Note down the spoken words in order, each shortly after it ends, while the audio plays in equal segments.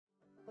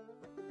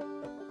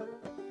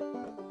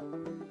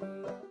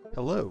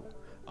Hello,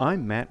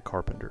 I'm Matt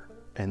Carpenter,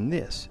 and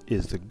this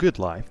is the Good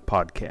Life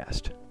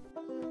Podcast.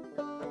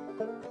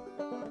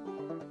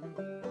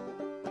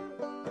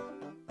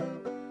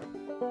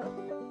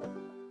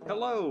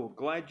 Hello,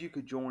 glad you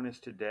could join us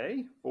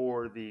today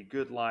for the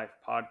Good Life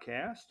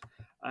Podcast.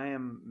 I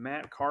am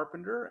Matt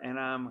Carpenter, and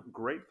I'm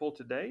grateful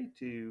today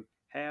to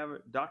have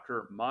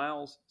Dr.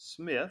 Miles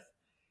Smith.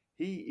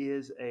 He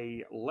is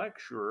a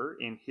lecturer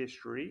in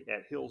history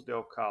at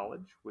Hillsdale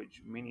College,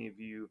 which many of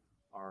you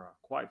are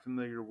quite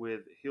familiar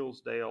with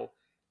Hillsdale.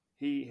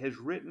 He has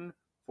written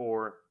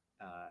for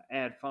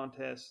Ad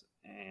Fontes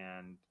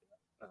and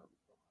uh,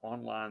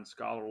 online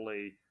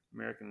scholarly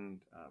American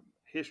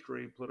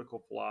history,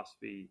 political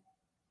philosophy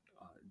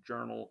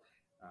journal,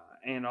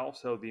 and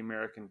also the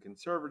American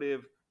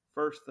Conservative,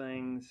 First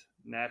Things,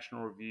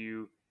 National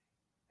Review.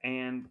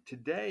 And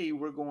today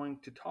we're going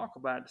to talk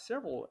about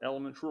several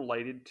elements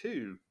related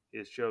to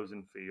his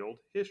chosen field,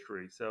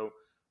 history. So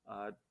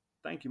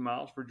thank you,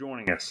 Miles, for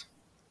joining us.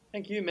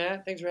 Thank you,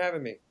 Matt. Thanks for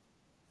having me.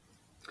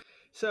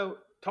 So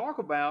talk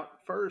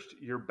about first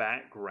your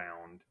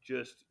background,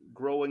 just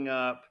growing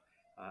up,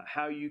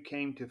 how you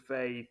came to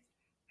faith,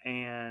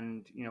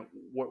 and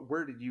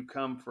where did you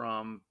come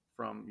from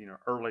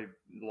early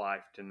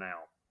life to now?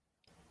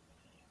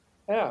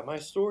 Yeah, my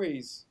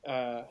stories,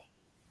 I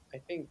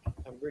think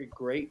I'm very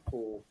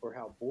grateful for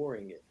how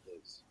boring it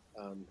is.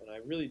 And I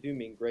really do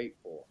mean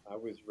grateful. I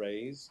was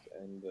raised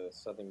in the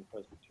Southern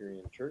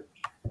Presbyterian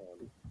Church,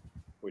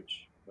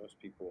 which most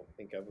people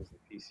think of as the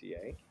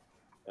PCA.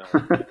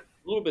 A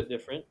little bit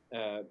different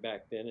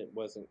back then. It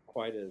wasn't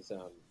quite as,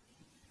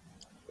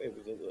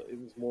 it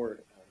was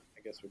more,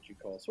 I guess what you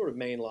call sort of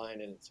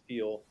mainline in its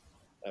feel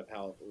of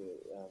how,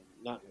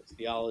 not in its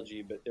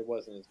theology, but there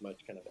wasn't as much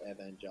kind of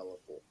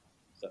evangelical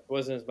stuff. It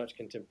wasn't as much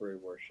contemporary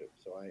worship.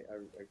 So I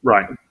grew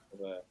Right.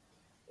 up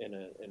in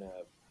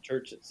a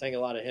church that sang a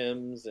lot of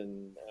hymns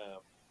and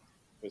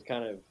was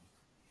kind of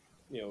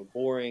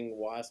boring,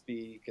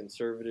 waspy,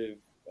 conservative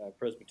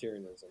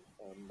Presbyterianism.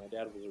 My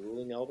dad was a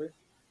ruling elder.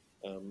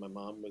 My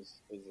mom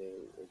was a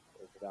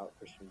devout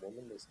Christian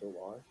woman. They still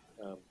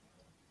are.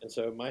 And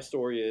so my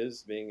story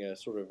is being a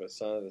sort of a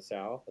son of the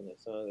South and a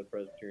son of the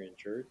Presbyterian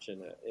Church,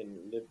 and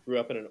grew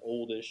up in an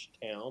oldish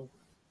town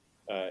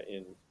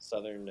in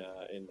southern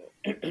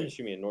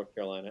in North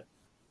Carolina.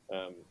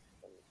 Um,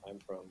 I'm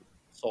from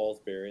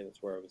Salisbury.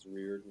 That's where I was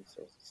reared, and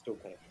so I still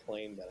kind of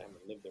claim that. I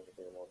haven't lived there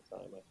for a very long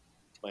time.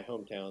 My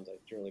hometowns I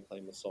generally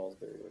claim was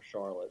Salisbury or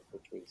Charlotte,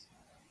 which was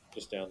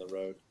just down the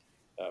road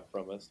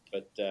from us.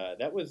 But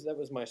that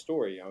was my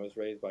story. I was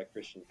raised by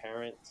Christian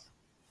parents.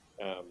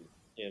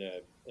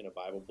 In a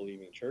Bible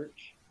believing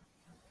church,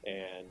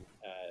 and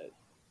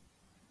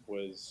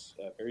was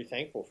very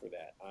thankful for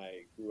that.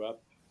 I grew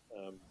up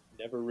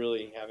never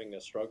really having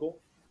a struggle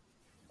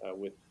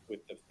with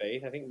the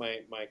faith. I think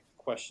my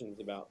questions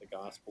about the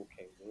gospel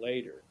came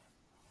later,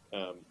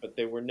 but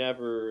they were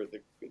never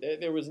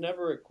there was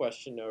never a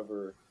question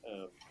over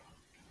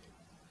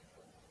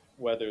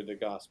whether the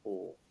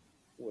gospel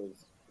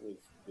was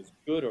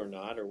good or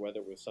not, or whether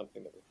it was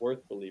something that was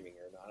worth believing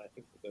or not. I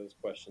think that those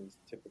questions,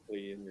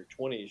 typically in your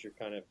 20s, you're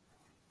kind of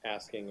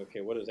asking,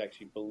 okay, what does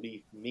actually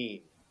belief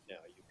mean? Now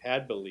you've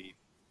had belief,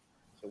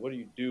 so what do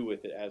you do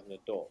with it as an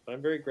adult? But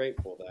I'm very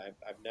grateful that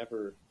I've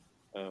never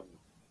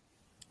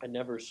I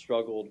never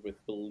struggled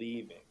with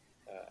believing.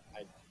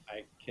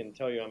 I can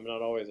tell you I'm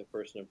not always a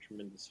person of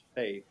tremendous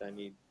faith. I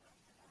need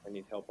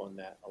help on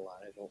that a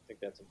lot. I don't think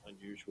that's an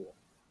unusual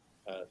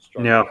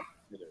struggle. Yeah.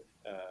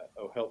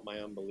 Oh, help my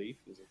unbelief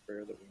is a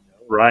prayer that we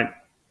know. Right.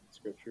 In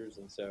scriptures,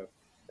 and so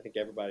I think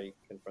everybody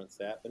confronts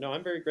that. But no,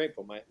 I'm very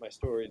grateful. My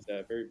story is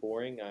very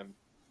boring. I'm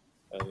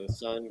the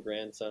son,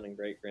 grandson, and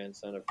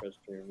great-grandson of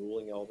Presbyterian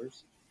ruling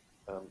elders.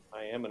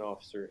 I am an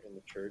officer in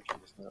the church.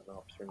 I'm just not an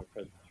officer in the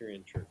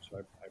Presbyterian church. So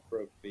I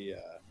broke the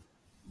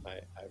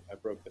I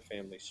broke the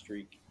family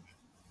streak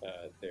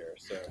there.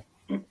 So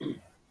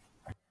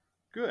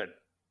Good.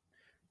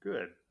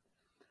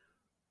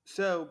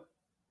 So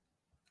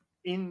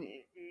in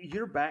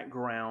your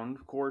background,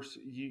 of course,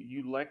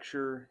 you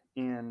lecture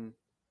in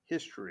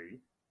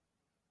history.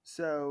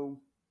 So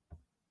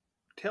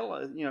tell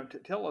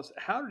us,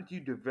 how did you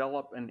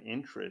develop an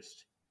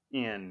interest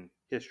in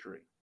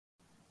history?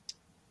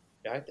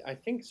 yeah, I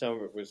think some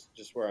of it was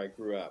just where I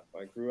grew up.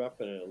 I grew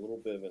up in a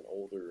little bit of an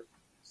older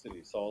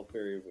city.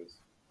 Salisbury was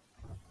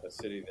a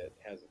city that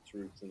has its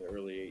roots in the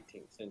early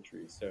 18th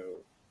century. So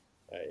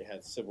it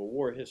had Civil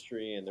War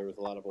history, and there was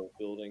a lot of old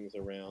buildings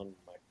around.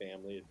 My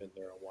family had been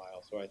there a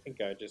while. So I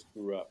think I just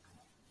grew up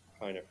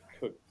kind of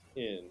cooked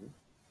in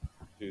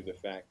to the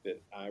fact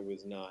that I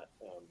was not,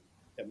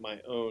 that my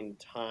own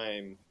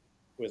time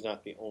was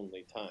not the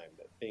only time,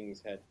 that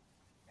things had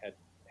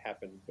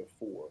happened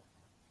before.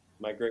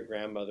 My great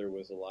grandmother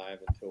was alive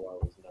until I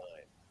was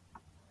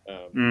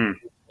 9. Mm.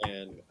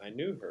 And I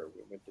knew her.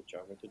 I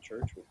went to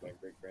church with my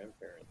great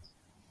grandparents.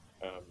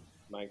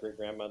 My great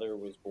grandmother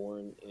was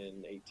born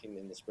in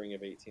the spring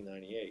of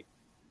 1898,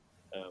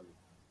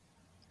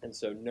 and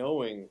so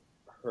knowing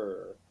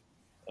her,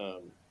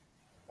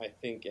 I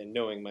think, and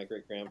knowing my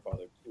great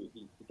grandfather too,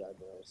 he died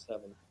when I was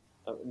 7.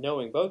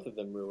 Knowing both of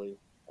them really,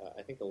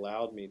 I think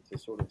allowed me to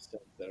sort of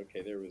sense that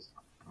okay, there was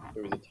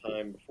a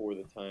time before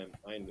the time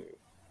I knew,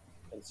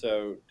 and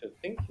so to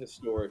think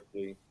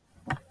historically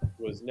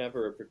was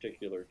never a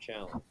particular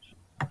challenge.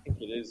 I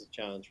think it is a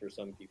challenge for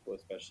some people,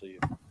 especially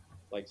if,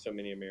 like so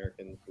many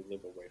Americans, we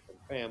live away from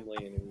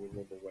family and we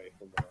live away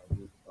from where our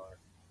roots are.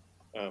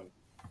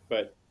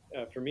 But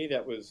for me,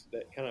 that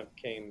kind of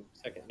came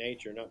second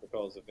nature, not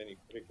because of any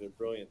particular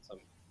brilliance on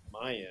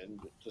my end,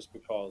 but just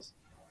because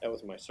that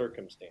was my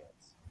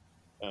circumstance.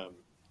 Um,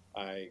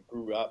 I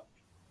grew up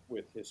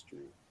with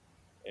history,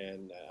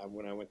 and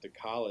when I went to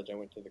college, I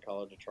went to the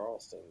College of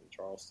Charleston.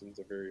 Charleston's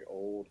a very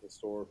old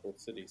historical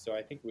city, so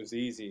I think it was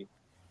easy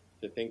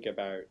to think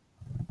about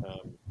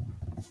um,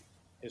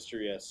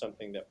 history as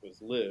something that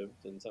was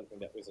lived and something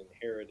that was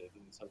inherited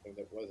and something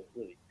that wasn't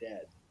really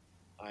dead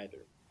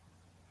either.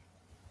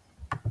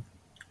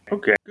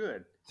 Okay.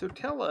 Good. So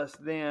tell us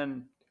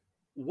then,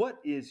 what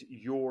is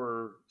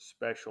your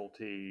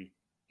specialty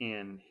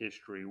in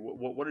history?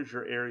 What is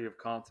your area of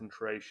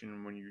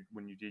concentration when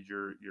you did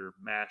your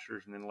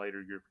master's and then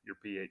later your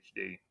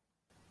PhD?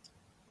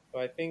 So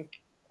I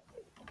think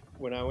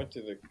when I went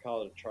to the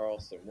College of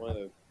Charleston, one of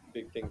the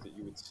big things that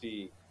you would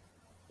see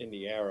in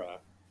the era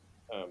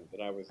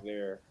that I was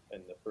there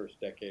in the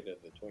first decade of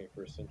the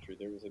 21st century,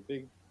 there was a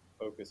big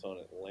focus on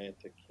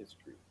Atlantic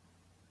history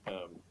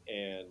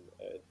and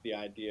the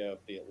idea of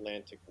the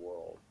Atlantic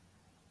world.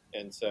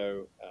 And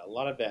so a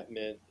lot of that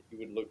meant that you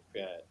would look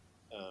at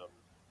um,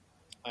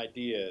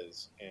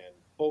 ideas and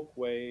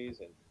folkways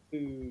and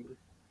food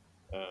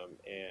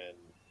and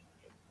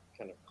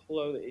kind of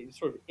clothing,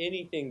 sort of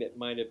anything that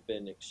might have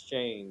been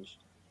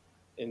exchanged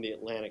in the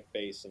Atlantic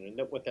Basin. And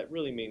what that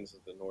really means is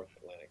the North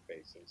Atlantic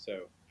Basin.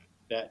 So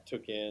that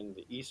took in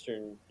the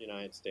eastern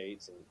United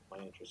States, and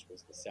my interest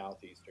was the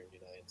southeastern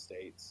United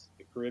States,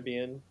 the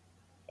Caribbean,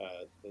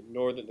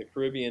 the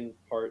Caribbean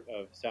part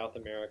of South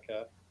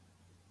America,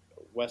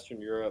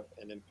 Western Europe,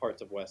 and then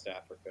parts of West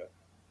Africa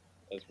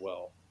as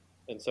well.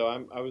 And so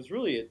I was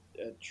really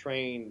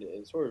trained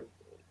in sort of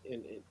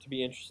to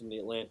be interested in the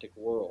Atlantic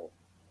world.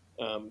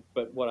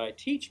 But what I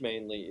teach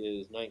mainly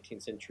is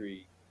 19th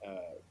century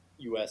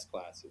U.S.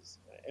 classes.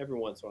 Every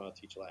once in a while, I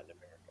teach Latin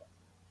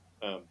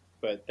America.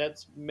 But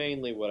that's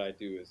mainly what I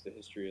do is the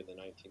history of the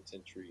 19th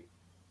century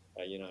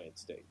United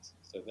States.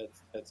 So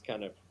that's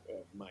kind of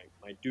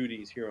my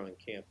duties here on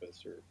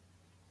campus are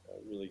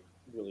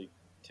really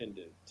tend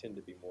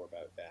to be more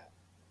about that.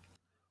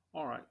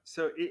 All right.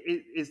 So,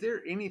 is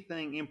there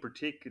anything in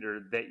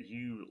particular that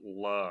you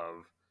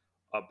love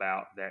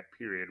about that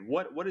period?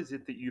 What is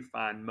it that you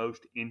find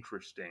most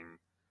interesting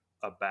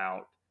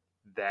about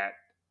that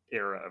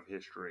era of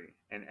history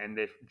and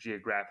this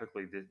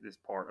geographically this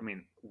part? I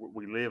mean,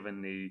 we live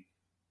in the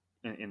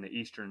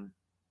eastern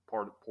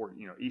part of port,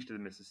 east of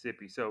the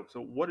Mississippi. So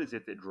what is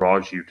it that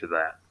draws you to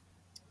that?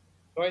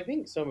 So I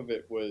think some of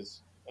it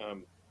was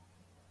um,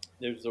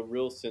 there's a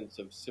real sense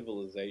of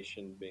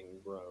civilization being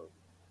grown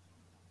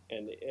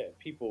and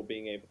people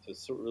being able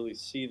to really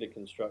see the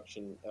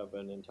construction of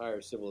an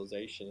entire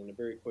civilization in a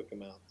very quick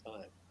amount of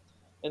time.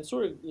 And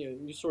sort of,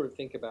 you sort of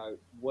think about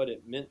what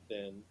it meant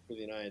then for the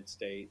United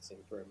States and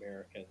for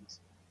Americans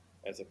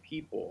as a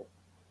people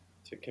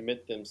to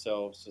commit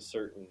themselves to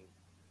certain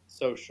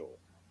social,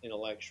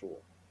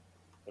 intellectual,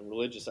 and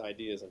religious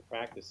ideas and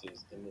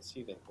practices, and to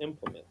see them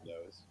implement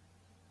those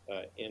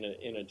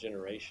in a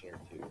generation or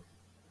two.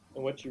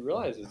 And what you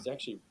realize is it's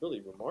actually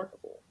really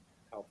remarkable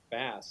how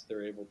fast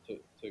they're able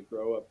to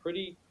grow a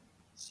pretty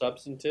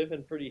substantive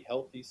and pretty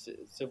healthy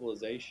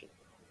civilization.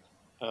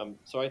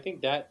 So I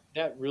think that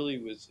really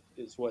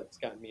is what's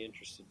gotten me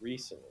interested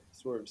recently,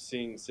 sort of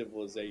seeing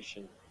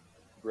civilization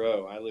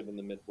grow. I live in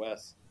the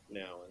Midwest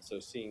now, and so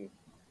seeing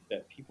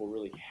that people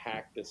really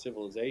hacked a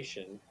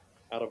civilization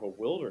out of a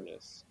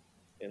wilderness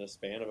in a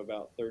span of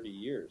about 30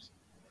 years.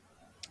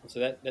 And so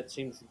that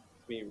seems to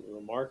be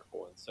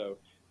remarkable. And so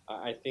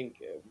I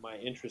think my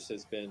interest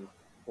has been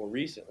more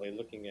recently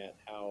looking at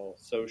how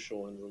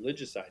social and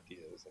religious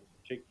ideas, in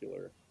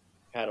particular,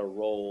 had a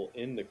role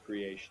in the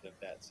creation of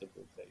that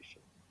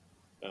civilization.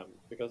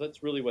 Because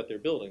that's really what they're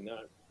building,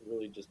 not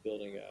really just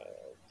building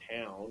a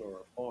town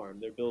or a farm.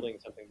 They're building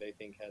something they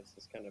think has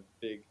this kind of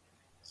big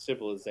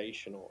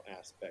civilizational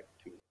aspect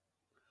to it.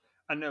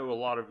 I know a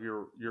lot of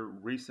your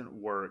recent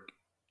work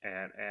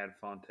at Ad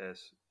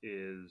Fontes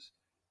is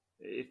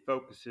it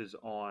focuses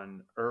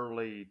on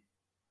early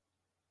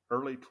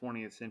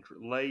 20th century,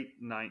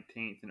 late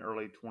 19th and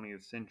early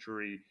 20th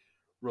century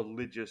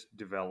religious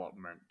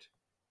development,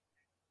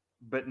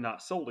 but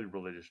not solely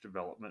religious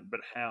development, but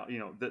how,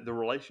 the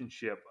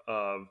relationship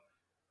of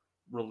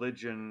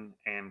religion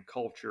and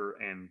culture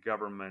and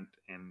government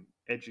and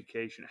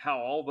education, how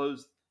all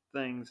those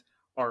things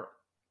are,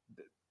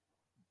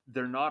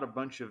 they're not a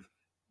bunch of,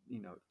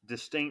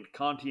 distinct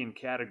Kantian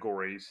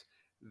categories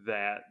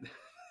that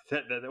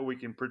that we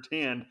can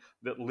pretend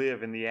that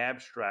live in the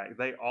abstract.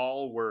 They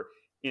all were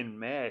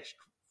enmeshed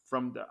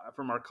from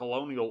our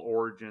colonial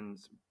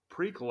origins,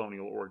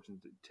 pre-colonial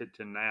origins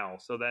to now.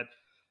 So that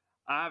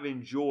I've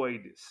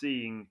enjoyed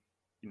seeing,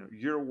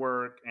 your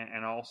work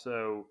and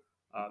also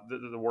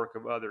the work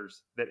of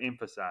others that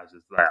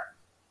emphasizes that.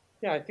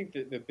 Yeah, I think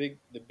that the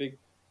big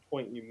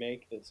point you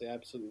make that's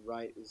absolutely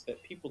right is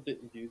that people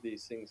didn't view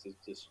these things as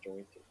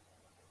disjointed.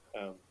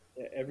 Um,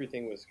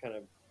 Everything was kind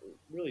of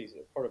really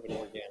part of an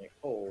organic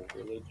whole: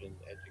 religion,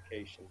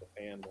 education, the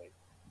family,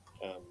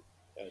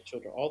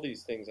 children. All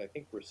these things I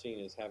think were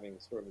seen as having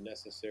sort of a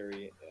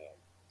necessary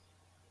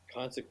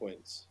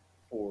consequence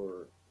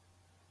for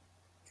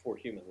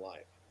human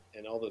life,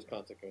 and all those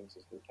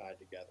consequences were tied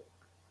together.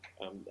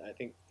 I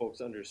think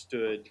folks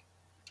understood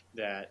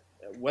that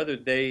whether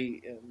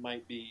they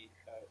might be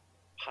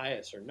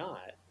pious or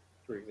not,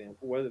 for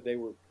example, whether they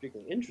were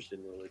particularly interested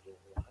in religion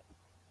or not,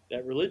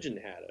 that religion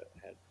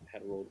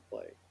had a role to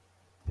play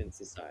in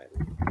society.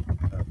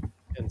 Um,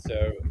 and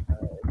so,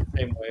 the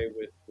same way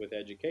with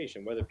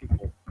education, whether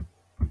people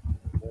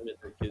wanted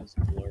their kids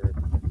to learn,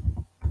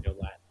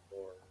 Latin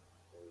or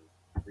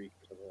Greek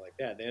or something like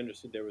that, they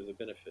understood there was a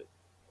benefit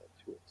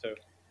to it. So,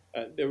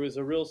 there was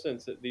a real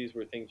sense that these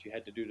were things you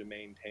had to do to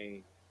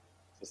maintain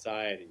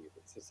society.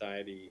 That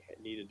society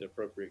needed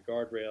appropriate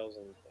guardrails,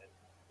 and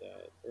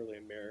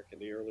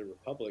the early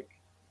republic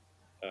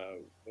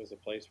was a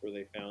place where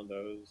they found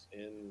those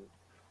in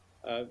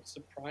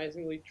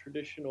surprisingly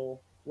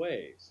traditional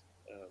ways,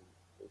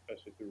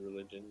 especially through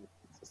religion,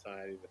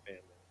 society, the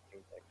family,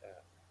 things like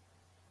that.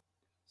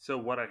 So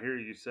what I hear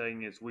you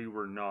saying is we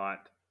were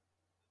not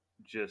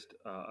just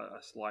a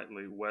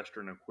slightly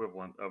Western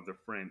equivalent of the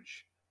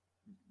French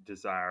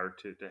desire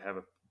to have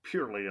a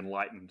purely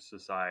enlightened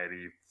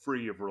society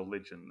free of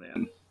religion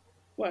then.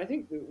 Well, I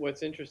think that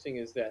what's interesting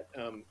is that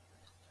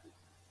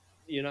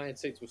the United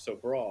States was so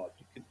broad,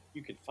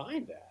 you could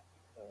find that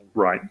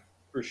Right.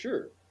 for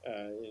sure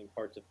in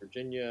parts of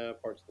Virginia,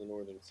 parts of the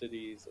northern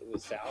cities. The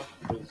South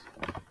was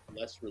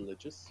less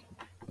religious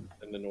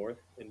than the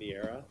North in the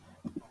era.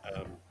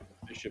 The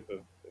Bishop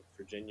of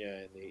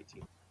Virginia in the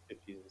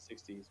 1850s and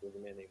 60s was a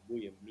man named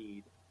William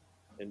Meade,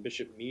 and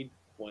Bishop Meade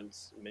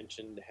once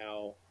mentioned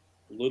how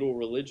little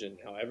religion,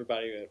 how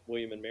everybody at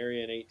William and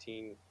Mary in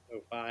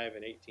 1805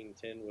 and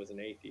 1810 was an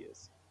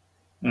atheist.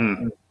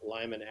 Mm.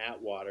 Lyman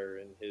Atwater,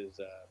 in his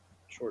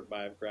short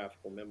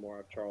biographical memoir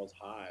of Charles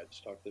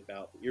Hodge, talked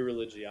about the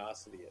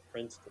irreligiosity at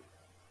Princeton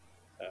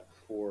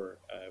before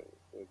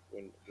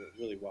when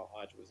really while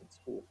Hodge was in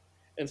school.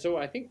 And so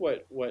I think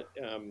what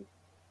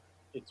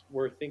it's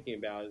worth thinking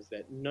about is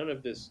that none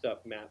of this stuff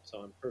maps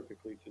on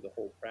perfectly to the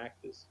whole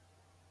practice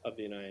of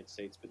the United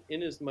States, but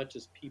in as much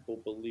as people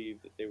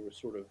believed that they were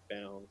sort of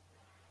bound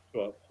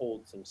to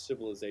uphold some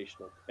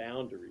civilizational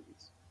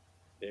boundaries,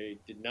 they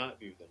did not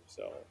view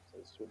themselves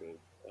as sort of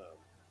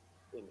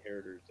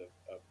inheritors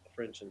of the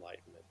French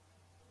Enlightenment,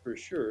 for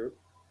sure.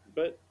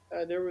 But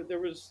there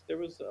was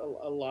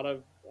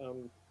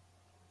um,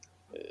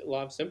 a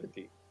lot of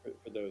sympathy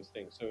for those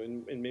things. So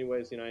in many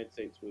ways, the United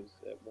States was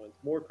at once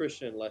more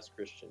Christian and less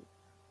Christian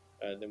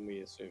than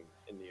we assumed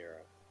in the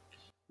era.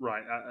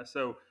 Right.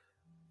 So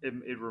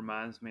it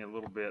reminds me a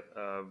little bit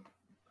of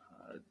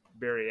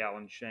Barry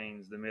Allen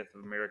Shane's The Myth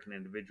of American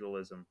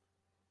Individualism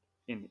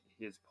in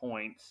his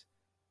points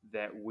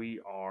that we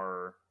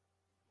are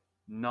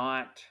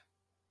not.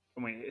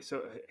 I mean,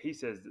 so he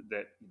says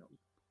that,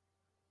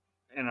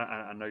 and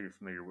I know you're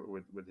familiar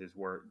with his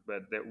work,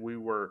 but that we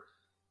were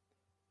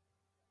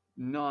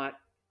not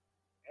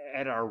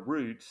at our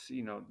roots,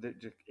 that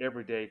just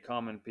everyday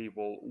common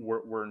people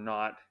were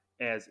not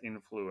as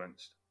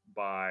influenced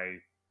by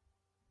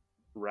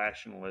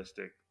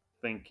rationalistic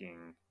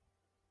thinking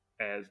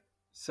as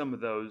some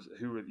of those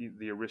who were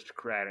the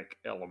aristocratic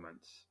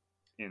elements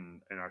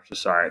in our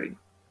society.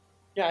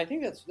 Yeah, I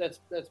think that's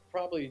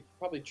probably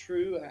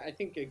true. I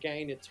think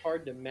again, it's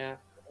hard to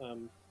map.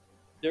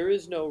 There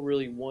is no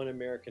really one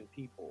American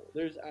people.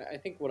 I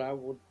think what I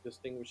would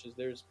distinguish is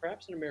there's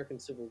perhaps an American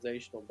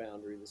civilizational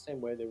boundary, the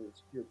same way there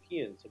was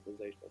European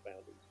civilizational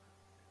boundaries.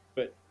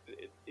 But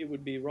it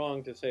would be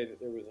wrong to say that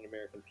there was an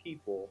American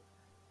people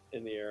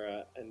in the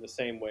era in the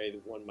same way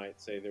that one might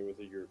say there was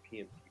a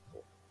European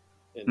people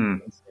in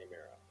Mm. the same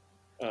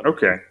era.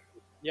 Okay.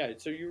 Yeah,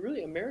 so you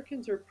really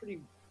Americans are a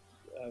pretty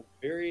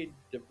very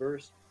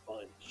diverse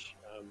bunch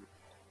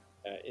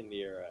in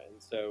the era,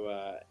 and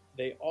so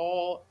they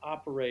all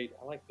operate.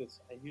 I like this.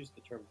 I use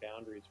the term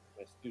boundaries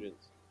with my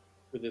students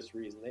for this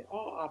reason. They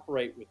all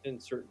operate within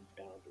certain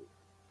boundaries,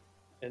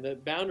 and the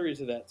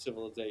boundaries of that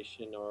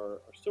civilization are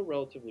still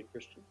relatively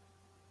Christian.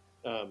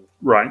 Um,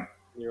 Right.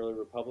 the early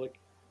republic,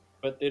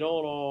 but they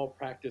don't all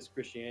practice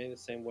Christianity the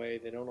same way.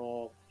 They don't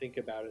all think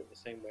about it the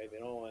same way. They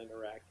don't all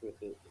interact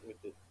with it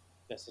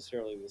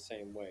necessarily the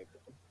same way.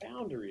 But the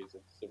boundaries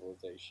of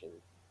civilization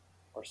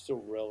are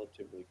still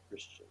relatively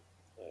Christian.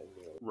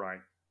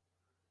 Right.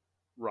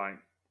 Right.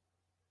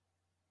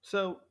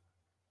 So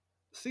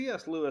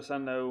C.S. Lewis, I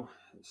know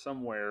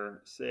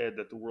somewhere said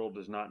that the world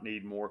does not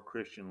need more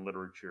Christian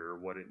literature.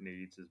 What it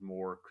needs is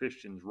more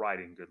Christians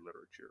writing good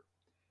literature.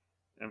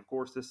 And of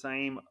course, the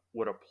same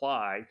would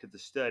apply to the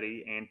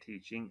study and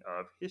teaching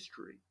of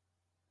history.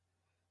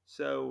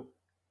 So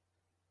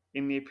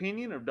In the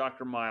opinion of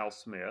Dr. Miles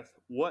Smith,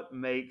 what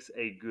makes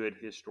a good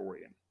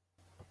historian?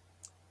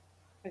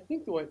 I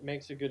think what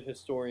makes a good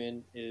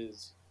historian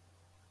is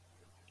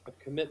a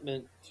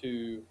commitment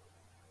to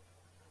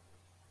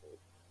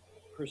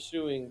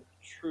pursuing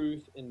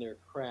truth in their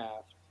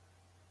craft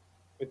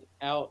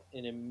without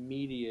an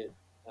immediate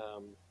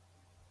um,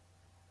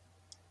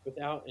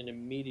 without an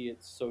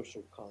immediate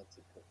social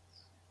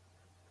consequence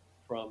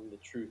from the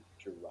truth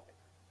that you're writing.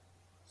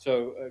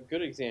 So a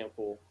good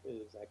example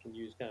is I can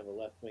use kind of a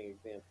left wing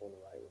example and a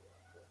right wing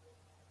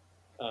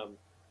example.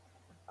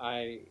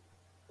 I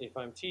if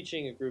I'm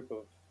teaching a group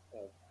of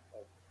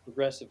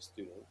progressive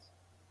students,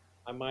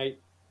 I might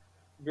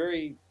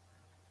very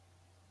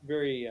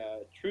very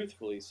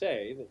truthfully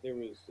say that there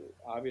was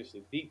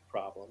obviously deep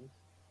problems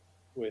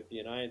with the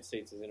United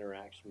States'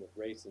 interaction with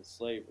race and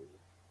slavery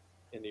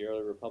in the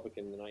early republic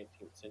in the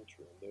 19th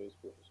century, and those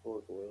were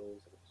historical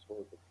ills and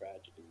historical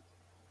tragedies.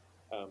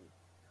 Um,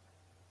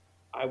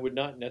 I would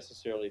not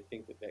necessarily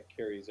think that that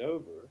carries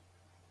over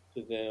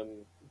to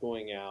them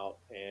going out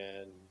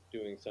and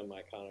doing some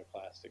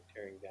iconoclastic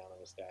tearing down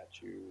of a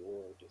statue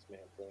or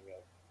dismantling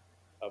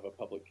of a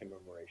public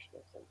commemoration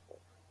of some form.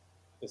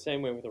 The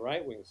same way with a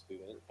right wing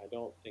student, I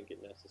don't think it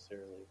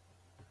necessarily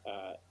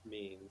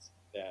means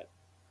that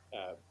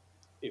uh,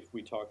 if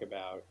we talk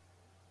about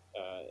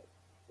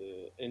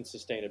the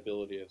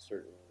insustainability of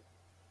certain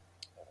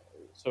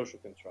social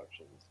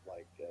constructions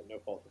like no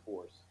fault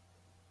divorce,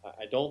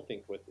 I don't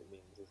think what it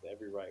means is that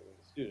every right wing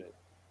student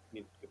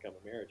needs to become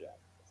a marriage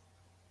activist.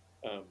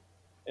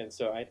 And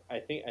so I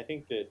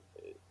think that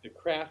the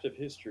craft of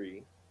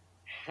history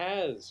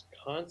has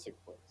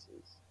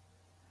consequences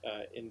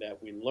in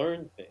that we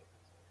learn things.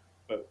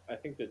 But I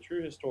think the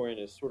true historian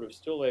is sort of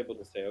still able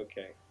to say,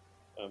 okay,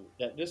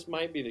 that this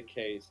might be the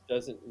case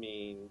doesn't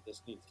mean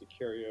this needs to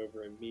carry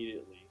over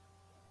immediately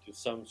to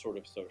some sort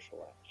of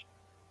social action.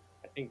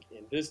 I think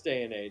in this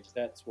day and age,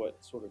 that's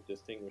what sort of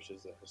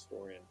distinguishes a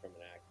historian from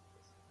an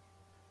activist.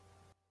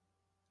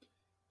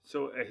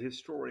 So, a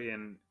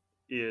historian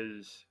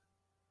is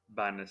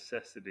by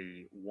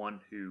necessity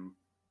one who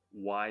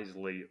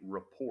wisely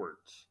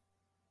reports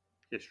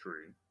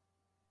history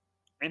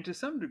and to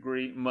some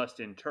degree must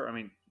I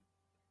mean,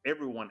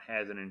 everyone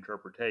has an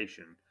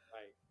interpretation,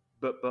 Right.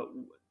 but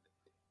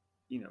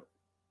you know,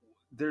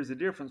 there's a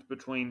difference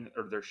between,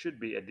 or there should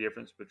be a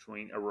difference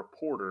between a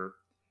reporter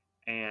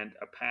and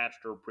a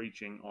pastor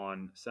preaching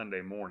on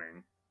Sunday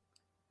morning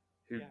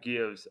who Yeah.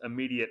 gives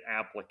immediate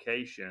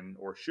application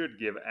or should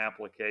give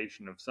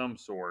application of some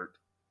sort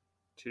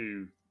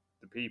to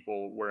the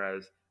people,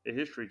 whereas a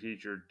history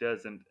teacher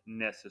doesn't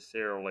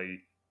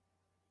necessarily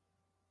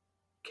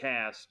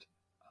cast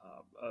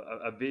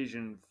a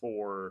vision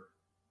for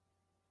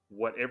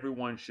what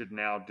everyone should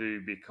now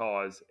do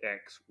because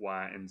X,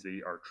 Y, and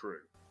Z are true.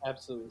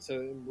 Absolutely.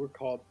 So we're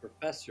called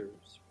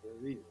professors for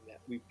a reason. That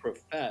we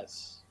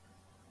profess.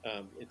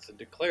 It's a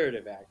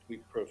declarative act.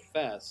 We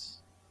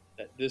profess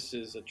that this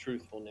is a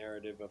truthful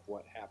narrative of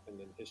what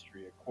happened in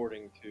history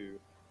according to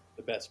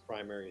the best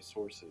primary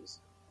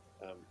sources,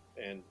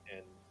 and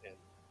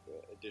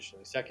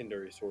additionally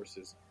secondary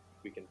sources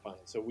we can find.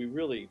 So we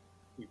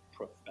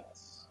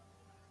profess.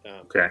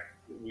 Um, Okay.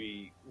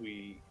 we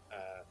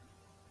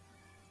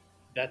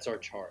That's our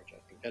charge.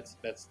 I think that's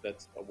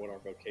what our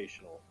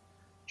vocational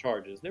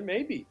charge is. There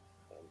may be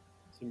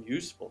some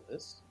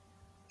usefulness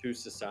to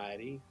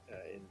society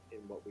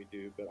in what we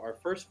do, but our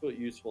first foot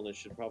usefulness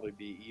should probably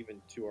be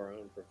even to our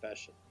own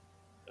profession,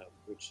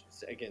 which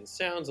again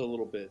sounds a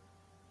little bit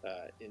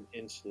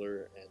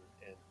insular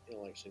and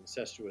intellectually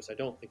incestuous. I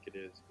don't think it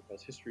is,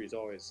 because history is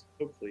always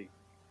hopefully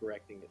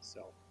correcting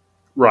itself,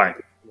 Right.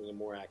 with a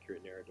more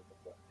accurate narrative of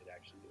what it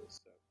actually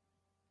is. So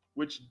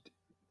Which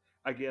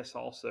I guess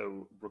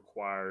also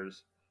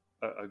requires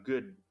a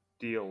good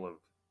deal of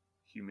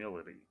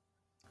humility.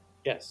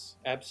 yes,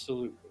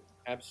 absolutely,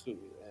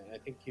 absolutely. And I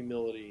think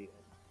humility.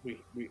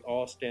 We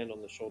all stand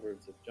on the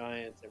shoulders of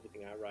giants.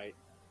 Everything I write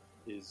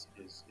is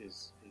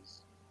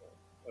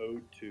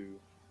owed to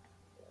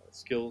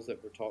skills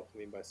that were taught to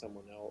me by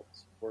someone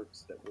else,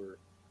 works that were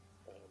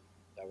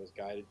that was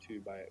guided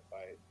to by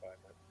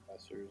my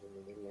professors, and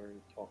then they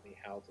taught me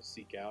how to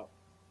seek out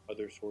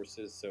other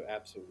sources. So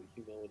absolutely,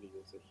 humility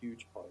is a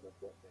huge part of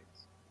what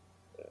makes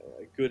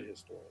a good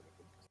historian a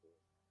good historian.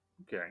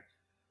 Okay.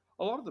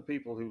 A lot of the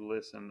people who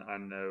listen, I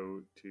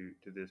know, to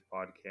this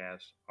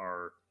podcast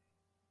are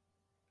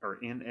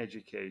in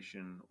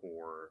education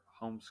or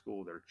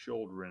homeschool their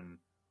children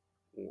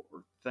or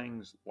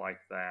things like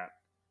that,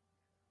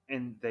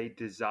 and they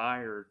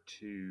desire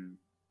to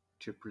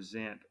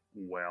present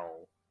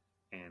well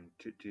and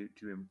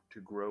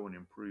to grow and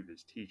improve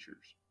as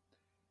teachers.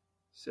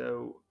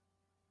 So,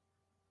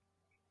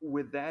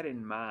 with that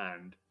in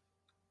mind,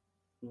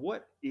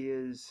 what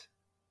is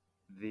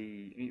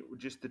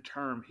just the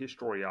term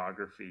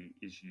historiography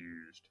is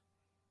used?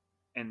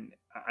 And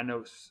I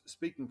know,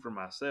 speaking for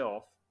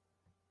myself,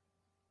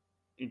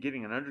 in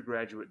getting an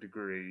undergraduate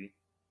degree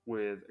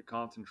with a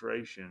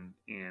concentration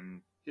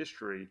in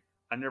history,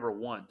 I never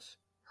once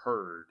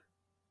heard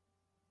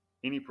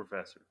any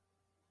professor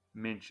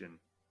mention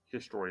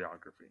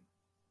historiography.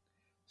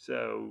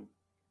 So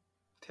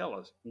tell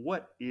us,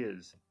 what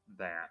is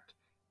that,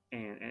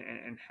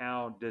 and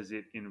how does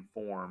it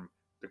inform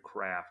the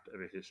craft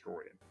of a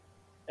historian?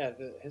 Yeah,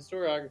 the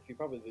historiography,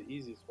 probably the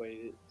easiest way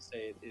to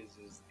say it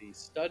is the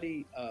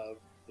study of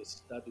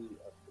history.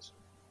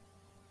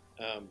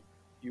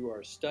 You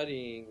are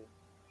studying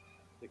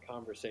the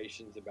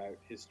conversations about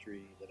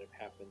history that have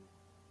happened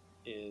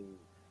in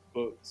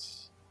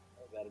books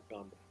that have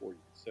gone before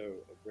you. So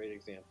a great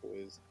example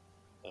is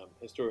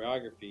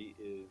historiography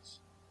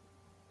is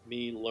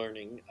me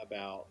learning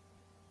about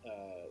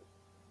uh,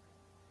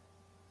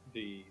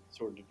 the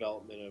sort of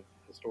development of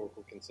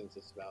historical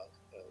consensus about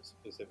a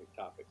specific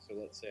topic. So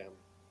let's say I'm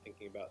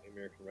thinking about the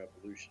American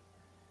Revolution.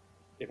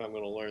 If I'm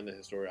going to learn the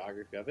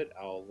historiography of it,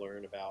 I'll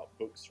learn about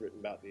books written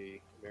about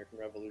the American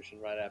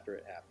Revolution right after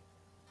it happened,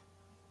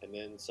 and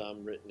then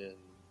some written in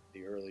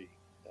the early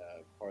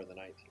part of the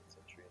 19th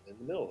century, and then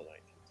the middle of the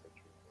 19th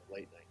century, the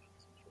late 19th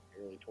century,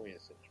 the early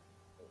 20th century.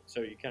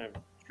 So you kind of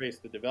trace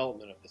the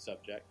development of the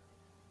subject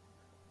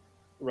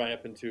right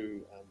up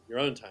into your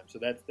own time. So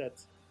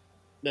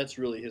that's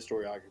really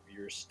historiography.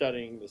 You're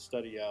studying the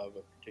study of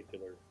a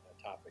particular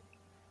topic.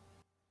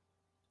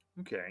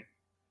 Okay,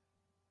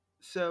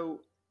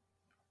 so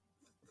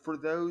for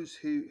those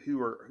who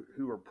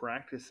are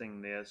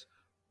practicing this,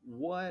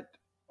 what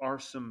are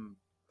some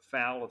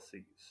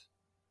fallacies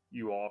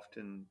you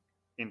often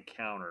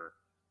encounter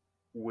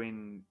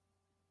when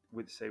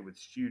with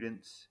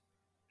students,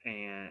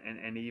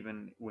 and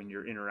even when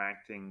you're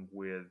interacting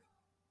with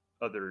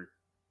other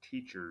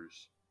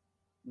teachers?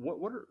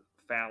 What are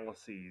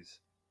fallacies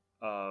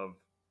of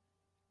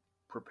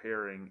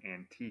preparing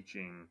and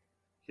teaching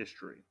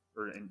history,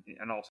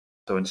 and also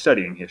in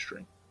studying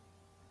history?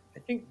 I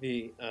think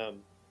the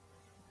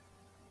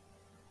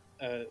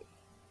uh,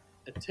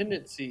 a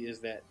tendency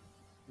is that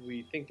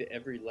we think that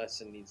every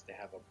lesson needs to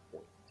have a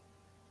point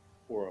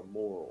or a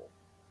moral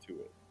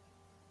to it.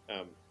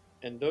 Um,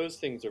 and those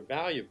things are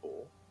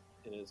valuable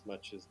in as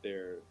much as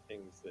they're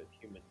things that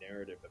human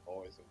narrative have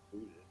always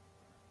included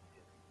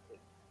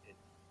in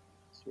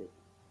sort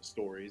of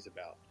stories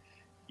about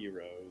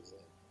heroes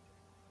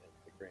and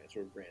the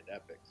grand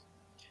epics.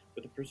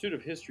 But the pursuit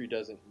of history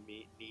doesn't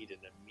need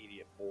an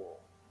immediate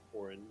moral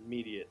or an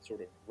immediate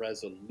sort of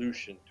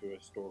resolution to a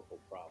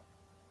historical problem.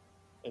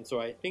 And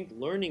so I think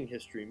learning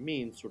history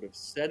means sort of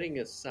setting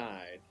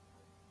aside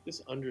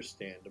this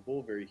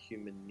understandable, very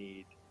human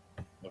need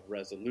of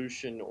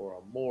resolution or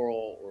a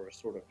moral or a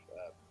sort of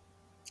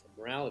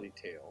morality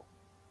tale,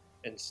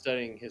 and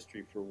studying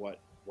history for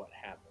what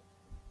happened.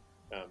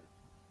 Um,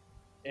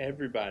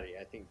 Everybody,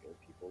 I think,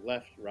 people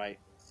left, right,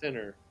 and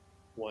center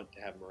want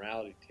to have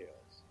morality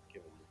tales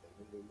given to them,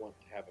 and we want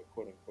to have a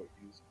quote unquote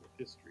usable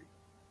history.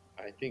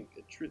 I think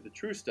the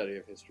true study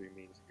of history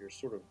means that you're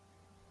sort of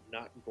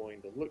not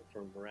going to look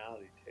for a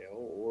morality tale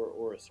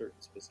or a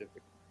certain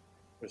specific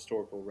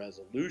historical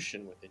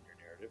resolution within your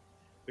narrative,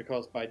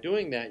 because by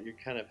doing that, you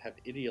kind of have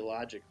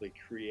ideologically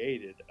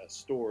created a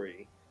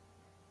story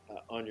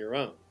on your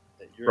own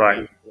that you're now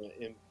Right.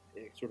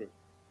 sort of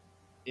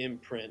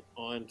imprint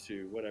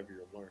onto whatever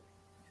you're learning.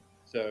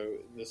 So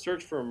the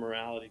search for a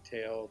morality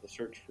tale, the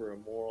search for a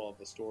moral of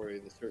the story,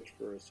 the search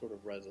for a sort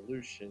of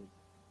resolution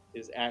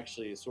is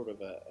actually a sort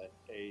of a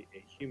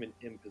human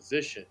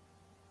imposition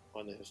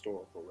on the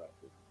historical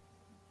record.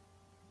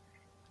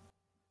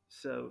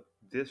 So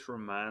this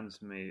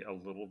reminds me a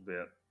little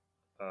bit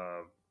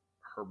of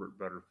Herbert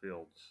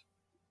Butterfield's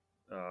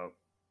uh,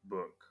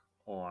 book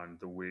on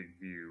the Whig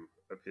view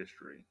of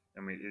history.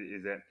 I mean,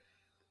 is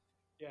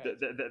Yeah,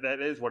 that, it's that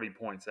is what he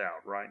points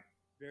out, right?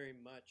 very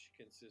much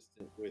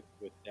consistent with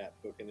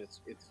that book, and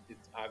it's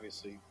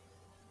obviously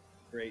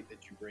great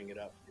that you bring it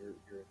up. You're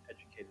an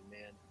educated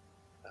man.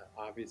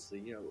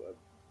 Obviously,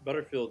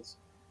 Butterfield's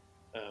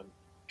um,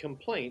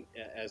 complaint,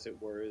 as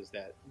it were, is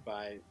that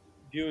by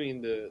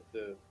viewing the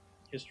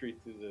history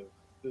through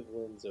the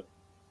lens of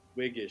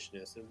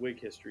Whiggishness, and Whig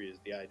history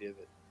is the idea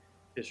that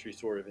history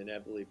sort of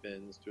inevitably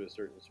bends to a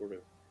certain sort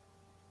of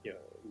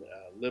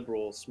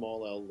liberal,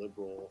 small L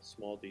liberal,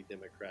 small D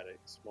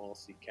democratic, small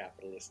C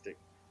capitalistic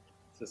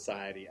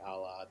society, a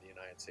la the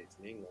United States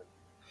and England.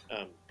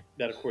 Um,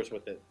 that, of course,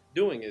 what they're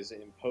doing is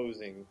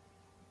imposing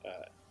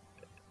uh,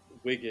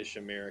 Whiggish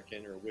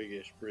American or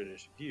Whiggish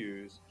British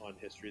views on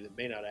history that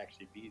may not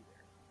actually be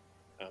there.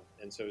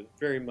 And so it's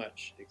very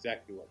much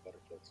exactly what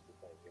Butterfield's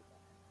complaining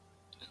about.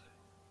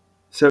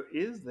 So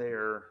is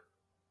there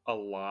a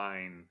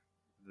line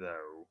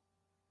though?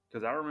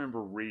 Because I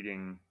remember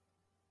reading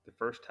the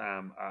first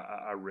time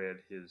I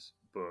read his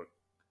book,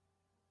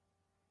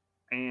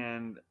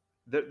 and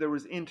there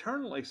was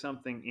internally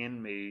something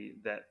in me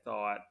that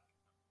thought,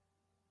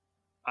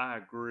 I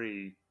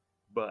agree,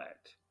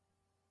 but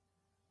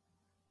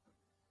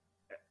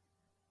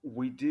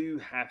we do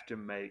have to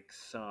make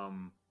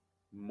some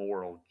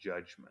moral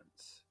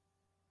judgments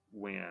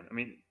when, I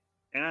mean,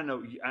 and I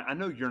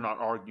know you're not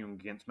arguing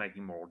against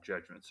making moral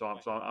judgments, so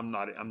I'm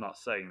not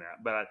saying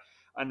that, but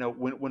I know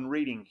when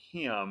reading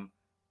him,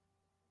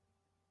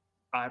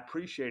 I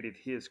appreciated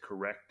his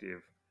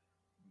corrective,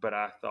 but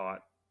I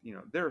thought,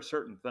 there are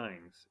certain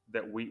things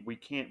that we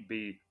can't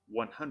be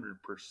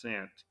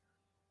 100%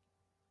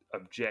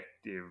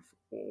 objective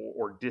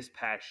or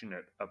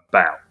dispassionate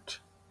about.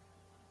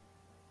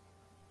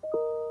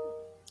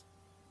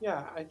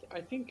 Yeah,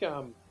 I think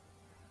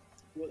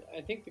well,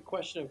 I think the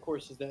question, of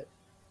course, is that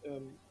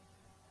um,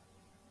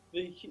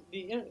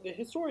 the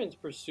historian's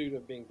pursuit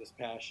of being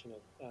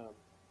dispassionate.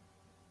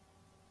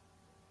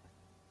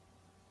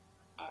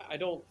 I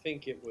don't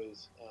think it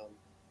was.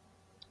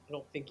 I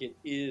don't think it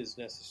is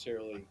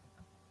necessarily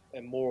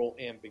a moral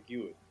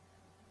ambiguity.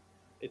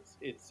 It's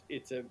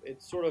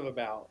sort of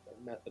about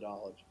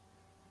methodology.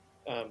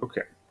 Um,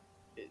 Okay.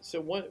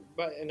 so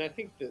and I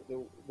think that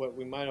what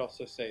we might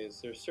also say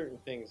is there's certain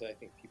things I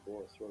think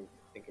people sort of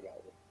think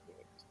about,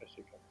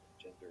 especially kind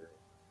of gender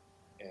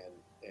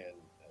and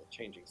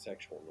changing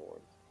sexual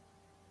norms.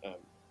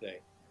 They,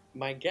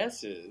 my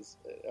guess is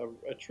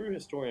a true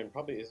historian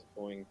probably isn't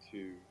going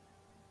to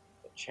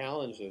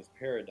challenge those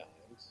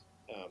paradigms,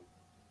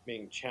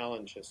 meaning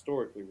challenge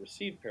historically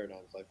received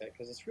paradigms like that,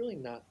 because it's really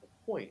not the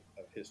point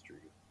of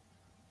history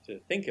to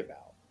think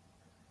about,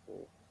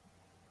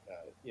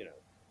 you know,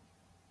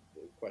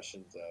 the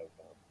questions of,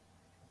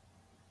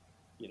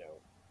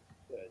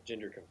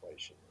 gender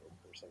conflation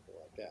or something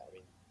like that. I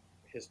mean,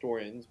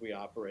 historians, we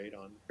operate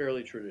on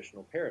fairly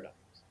traditional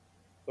paradigms.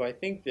 So I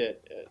think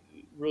that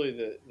really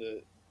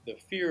the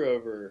fear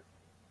over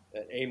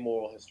that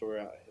amoral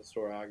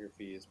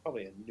historiography is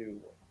probably a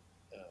new one,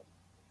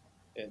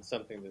 and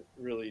something that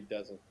really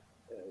doesn't,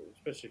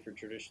 especially for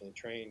traditionally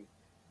trained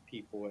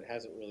people, it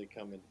hasn't really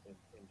come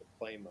into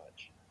play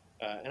much.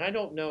 And I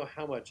don't know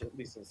how much, at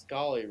least in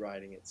scholarly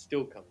writing, it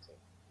still comes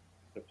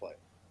into play.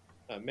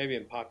 Maybe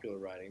in popular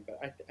writing, but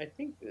I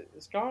think that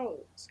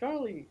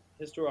scholarly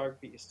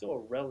historiography is still a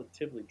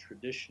relatively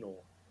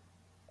traditional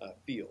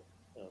field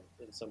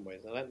in some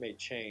ways. Now that may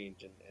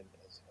change, and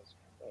as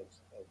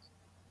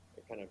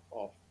kind of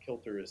off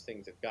kilter as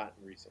things have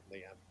gotten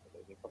recently,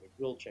 they probably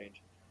will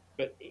change.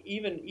 But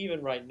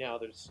even right now,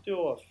 there's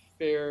still a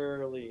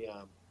fairly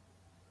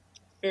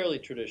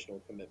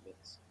traditional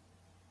commitments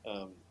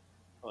um,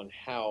 on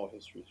how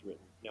history is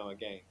written. Now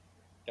again,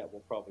 that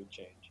will probably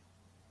change.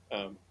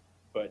 Um,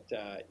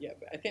 yeah,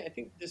 I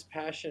think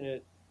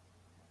dispassionate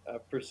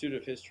pursuit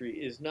of history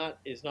is not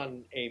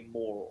an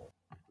amoral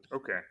pursuit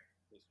Okay. of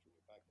history.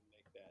 If I can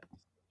make that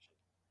distinction.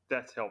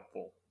 That's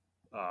helpful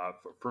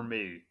for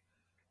me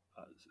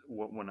uh,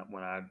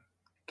 when I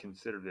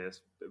consider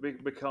this,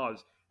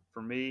 because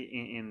for me,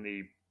 in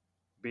the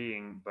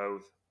being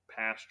both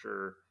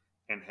pastor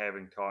and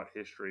having taught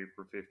history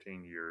for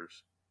 15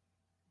 years,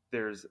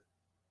 there's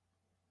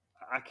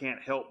I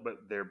can't help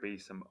but there be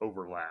some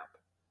overlap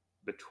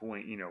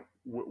between,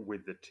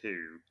 with the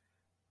two.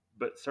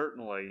 But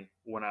certainly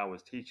when I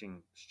was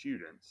teaching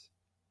students,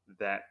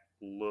 that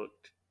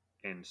looked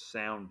and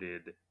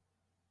sounded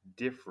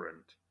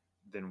different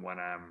than when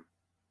I'm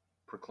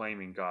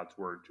proclaiming God's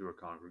word to a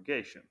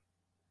congregation.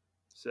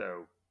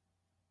 So,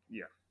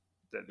 yeah,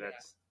 Yeah,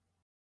 that's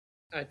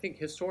I think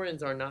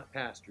historians are not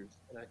pastors,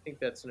 and I think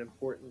that's an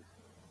important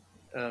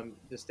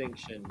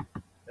distinction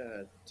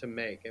to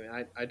make. I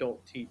mean, I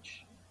don't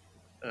teach.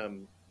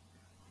 Um,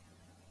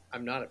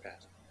 I'm not a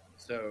pastor,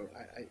 so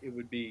it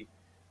would be,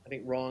 I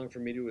think, wrong for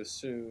me to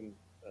assume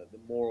the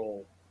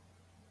moral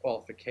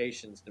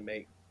qualifications to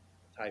make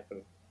the type of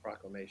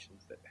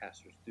proclamations that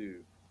pastors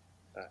do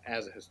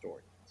as a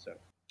historian. So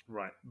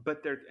right.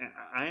 But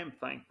I am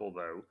thankful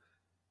though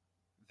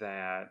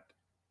that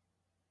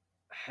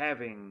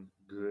having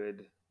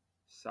good,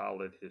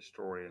 solid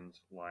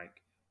historians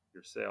like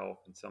yourself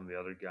and some of the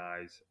other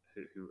guys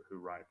who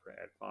write for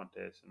Ad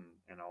Fontes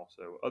and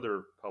also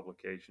other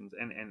publications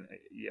and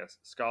yes,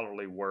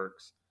 scholarly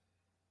works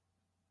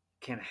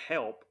can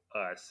help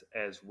us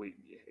as we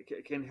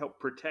can help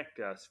protect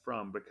us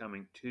from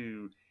becoming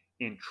too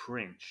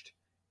entrenched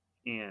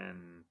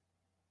in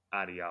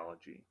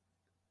ideology.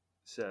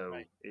 So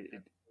right,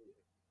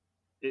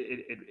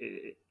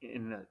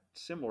 in a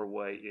similar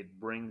way, it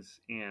brings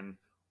in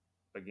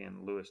again.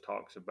 Lewis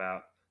talks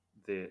about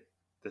the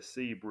the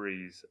sea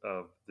breeze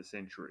of the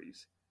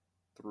centuries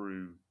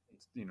through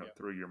yeah.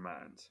 through your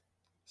minds.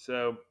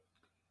 So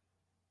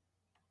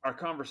our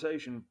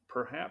conversation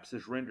perhaps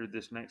has rendered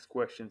this next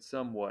question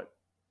somewhat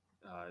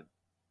uh,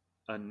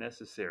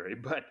 unnecessary,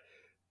 but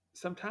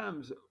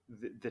sometimes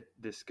the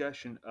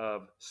discussion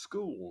of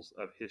schools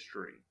of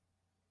history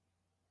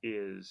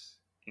is,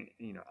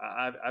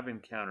 I've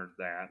encountered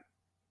that.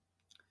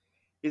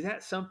 Is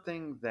that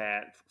something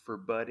that for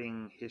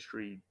budding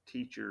history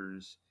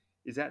teachers,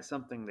 is that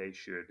something they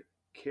should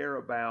care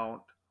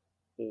about,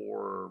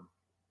 or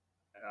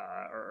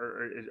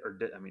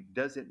I mean,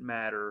 does it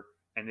matter?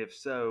 And if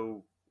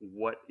so,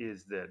 what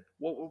is the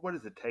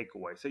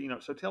takeaway? So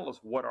so tell us,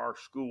 what are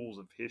schools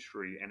of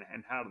history,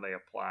 and how do they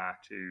apply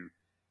to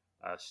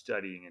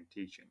studying and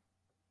teaching?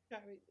 Yeah,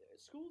 I mean,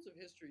 schools of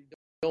history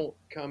don't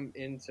come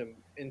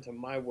into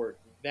my work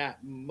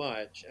that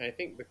much, and I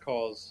think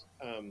because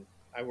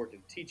I work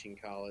in teaching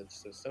college,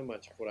 so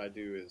much of what I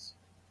do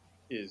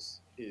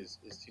is is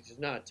teaches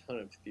not a ton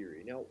of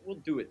theory. Now we'll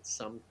do it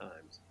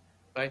sometimes,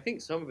 but I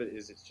think some of it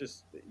is it's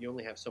just that you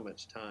only have so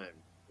much time.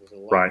 There's a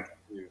lot Right.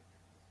 to do,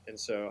 and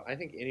so I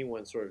think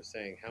anyone sort of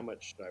saying how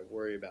much should I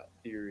worry about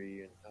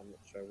theory and how much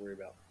should I worry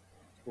about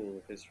school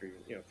of history,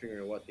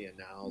 figuring out what the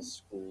Annals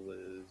School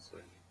is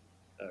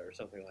or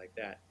something like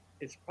that.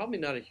 It's probably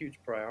not a huge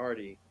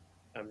priority,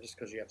 just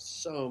because you have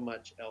so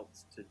much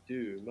else to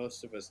do.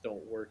 Most of us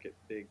don't work at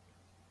big,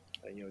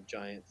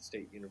 giant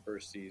state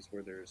universities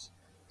where there's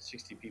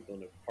 60 people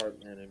in a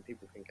department and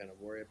people can kind of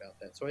worry about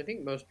that. So I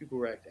think most people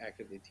who are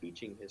actively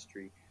teaching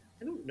history,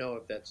 I don't know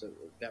if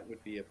that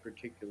would be a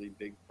particularly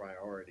big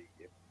priority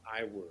if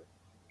I were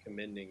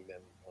commending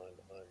them on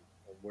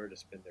where to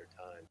spend their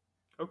time.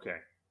 Okay.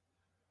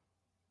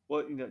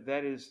 Well,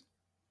 that is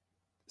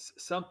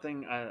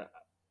something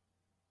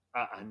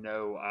I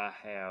know I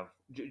have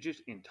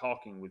just in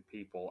talking with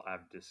people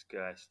I've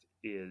discussed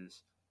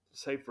is,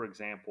 say, for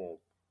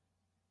example,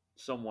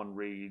 someone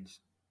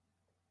reads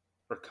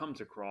or comes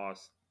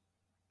across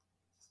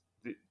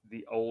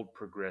the old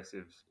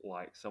progressives,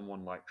 like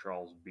someone like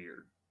Charles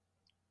Beard,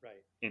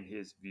 Right. in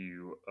his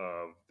view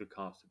of the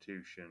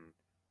Constitution,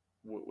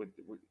 with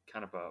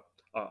kind of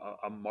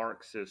a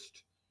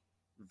Marxist,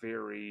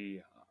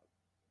 very,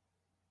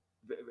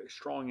 very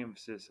strong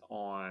emphasis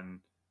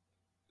on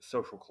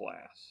social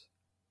class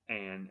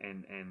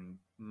and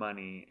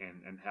money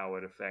and how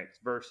it affects,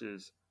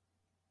 versus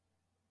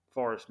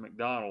Forrest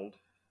McDonald,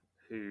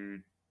 who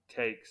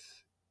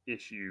takes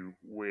issue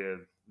with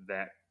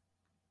that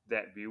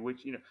view.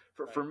 Which,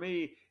 for Right.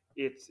 me,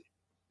 it's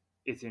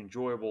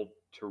enjoyable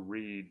to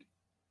read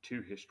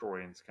two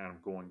historians kind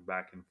of going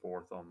back and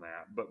forth on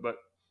that. But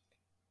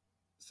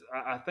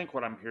I think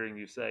what I'm hearing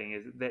you saying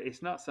is that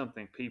it's not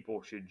something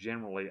people should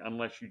generally,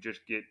 unless you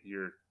just get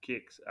your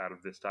kicks out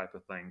of this type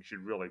of thing,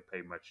 should really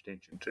pay much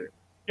attention to.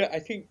 Yeah, I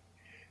think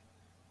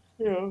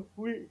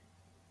we.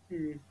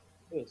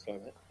 Oh, sorry,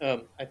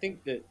 man. I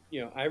think that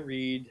I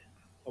read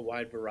a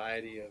wide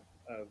variety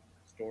of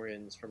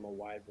historians from a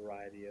wide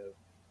variety of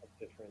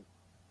different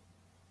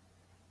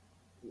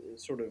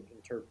sort of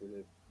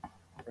interpretive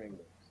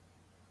frameworks.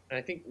 And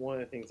I think one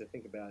of the things I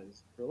think about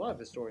is for a lot of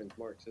historians,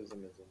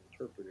 Marxism is an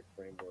interpretive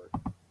framework.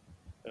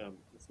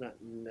 It's not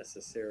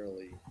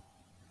necessarily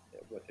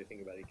what they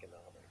think about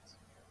economics.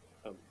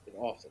 It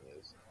often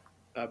is,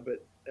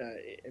 but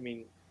I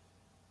mean,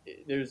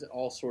 there's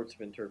all sorts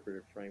of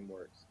interpretive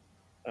frameworks.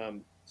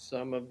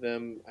 Some of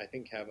them, I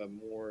think, have a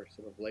more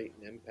sort of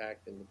latent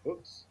impact in the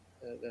books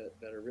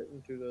that are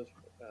written through those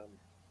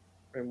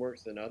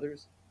frameworks than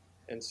others.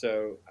 And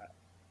so,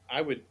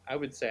 I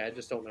would say I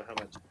just don't know how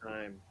much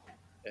time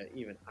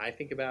even I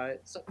think about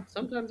it.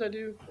 Sometimes I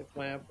do. If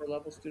my upper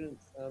level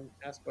students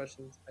ask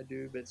questions, I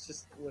do. But it's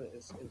just when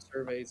it's in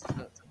surveys, it's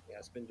not something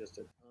I spend just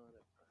a ton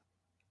of time.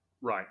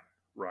 Right,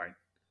 right.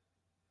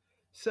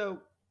 So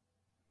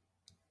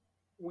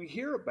we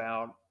hear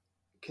about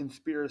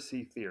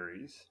conspiracy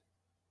theories,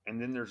 and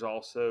then there's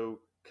also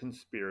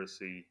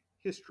conspiracy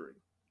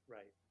history.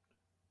 Right.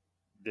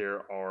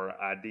 There are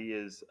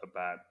ideas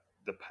about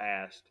the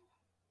past,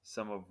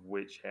 some of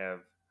which have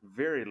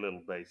very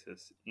little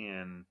basis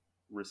in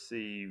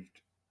received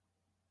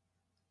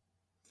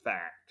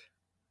fact,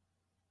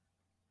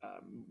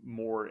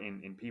 more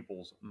in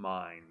people's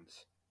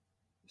minds.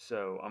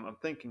 So I'm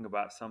thinking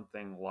about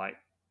something like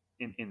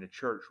in the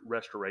church,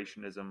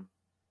 restorationism.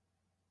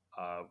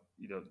 The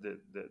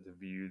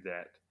view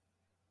that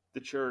the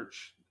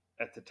church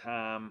at the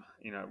time,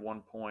 at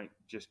one point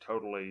just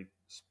totally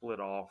split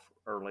off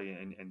early,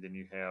 and then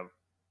you have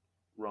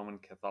Roman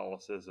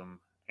Catholicism,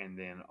 and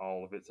then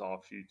all of its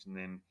offshoots, and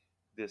then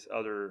this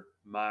other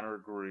minor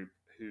group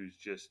who's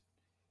just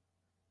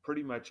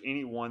pretty much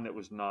anyone that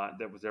was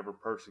ever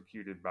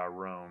persecuted by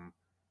Rome,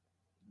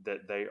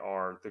 that they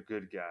are the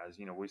good guys.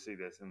 We see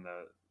this in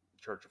the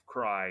Church of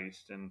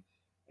Christ and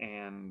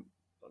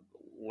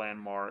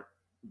Landmark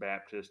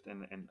Baptist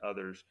and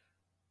others.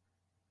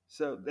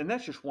 So, and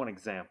that's just one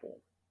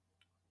example.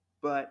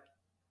 But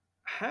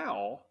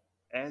how,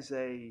 as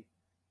a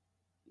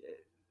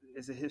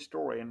as a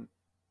historian,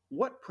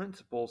 what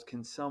principles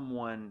can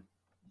someone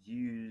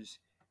use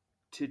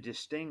to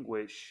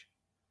distinguish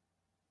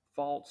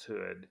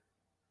falsehood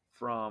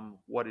from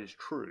what is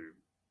true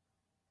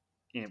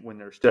when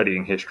they're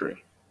studying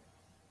history?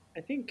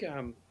 I think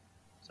some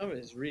of it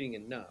is reading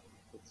enough.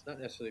 It's not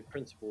necessarily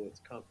principle; it's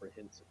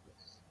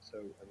comprehensiveness. So,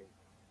 I mean,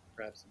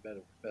 perhaps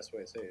the best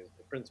way to say it is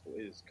the principle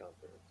is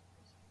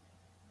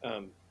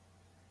comprehensiveness.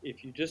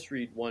 If you just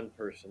read one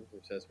person who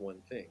says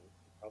one thing, you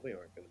probably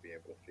aren't going to be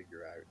able to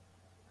figure out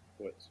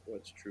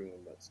what's true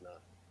and what's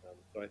not.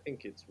 So I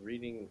think it's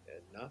reading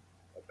enough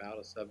about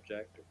a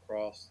subject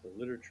across the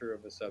literature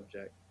of a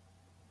subject.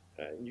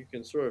 You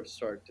can sort of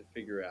start to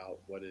figure out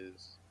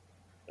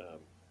um,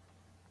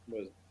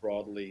 was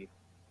broadly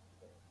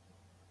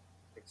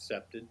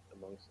accepted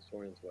amongst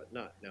historians, what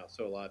not. Now,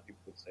 so a lot of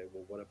people would say,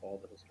 well, what if all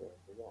the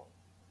historians are wrong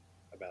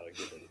about a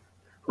given?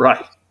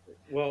 Right.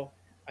 Well,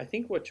 I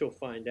think what you'll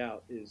find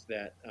out is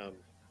that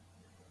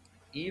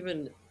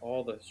even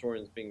all the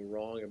historians being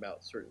wrong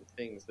about certain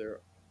things, there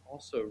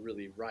also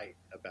really right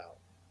about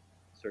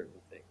certain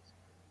things.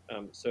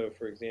 So,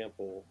 for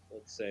example,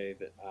 let's say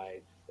that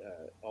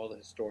all the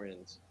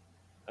historians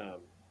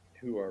um,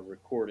 who are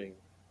recording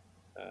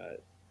uh,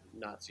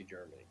 Nazi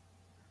Germany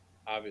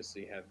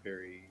obviously have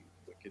very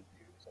wicked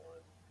views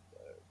on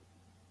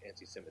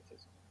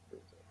anti-Semitism, for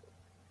example.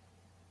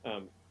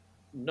 Um,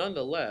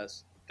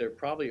 Nonetheless, they're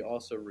probably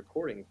also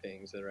recording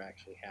things that are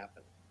actually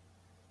happening.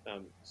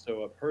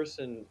 So a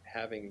person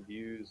having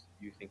views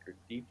you think are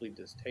deeply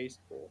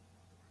distasteful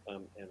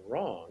and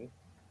wrong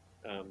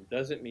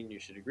doesn't mean you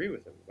should agree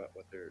with them about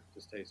what they're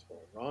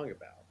distasteful and wrong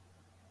about.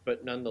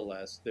 But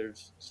nonetheless,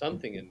 there's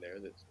something in there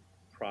that's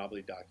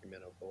probably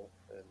documentable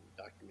and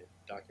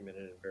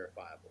documented and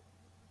verifiable.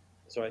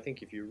 So I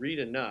think if you read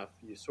enough,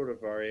 you sort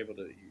of are able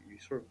to you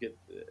sort of get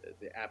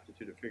the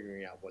aptitude of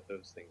figuring out what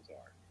those things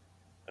are.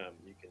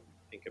 You can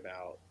think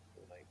about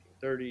the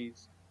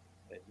 1930s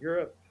in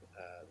Europe,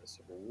 the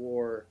Civil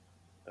War,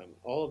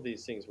 all of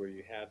these things where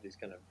you have these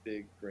kind of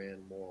big,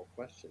 grand moral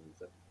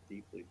questions of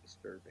deeply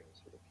disturbing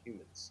sort of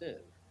human sin.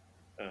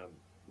 Um,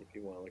 if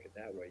you want to look at it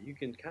that way, you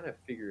can kind of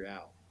figure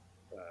out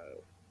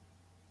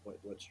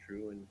what's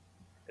true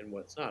and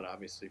what's not.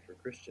 Obviously, for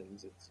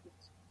Christians, it's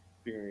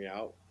figuring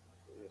out.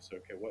 So,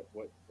 okay,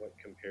 what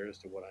compares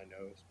to what I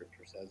know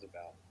Scripture says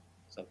about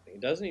something?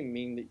 It doesn't even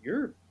mean that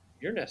you're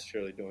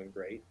necessarily doing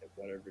great at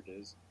whatever it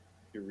is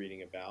you're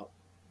reading about,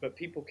 but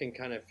people can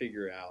kind of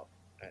figure out.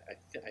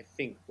 I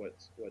think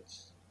what's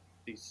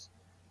these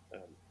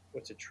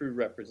what's a true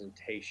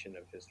representation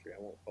of history.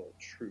 I won't call it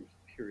truth,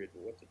 period,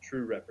 but what's a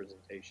true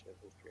representation of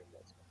history and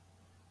what's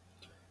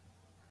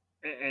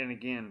not. And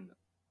again,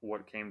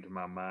 what came to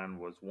my mind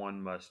was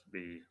one must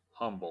be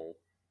humble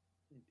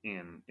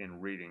in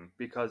reading,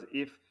 because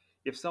if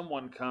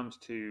someone comes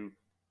to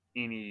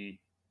any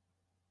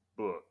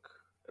book,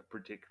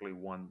 particularly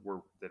one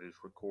that is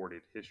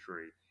recorded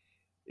history,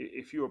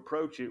 if you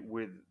approach it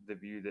with the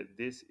view that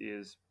this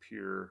is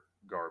pure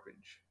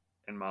garbage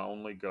and my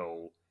only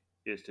goal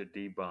is to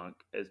debunk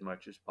as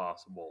much as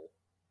possible,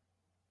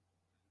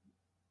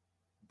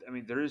 I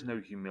mean, there is no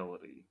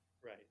humility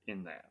Right.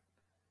 in that.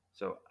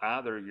 So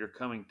either you're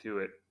coming to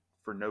it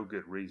for no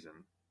good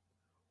reason,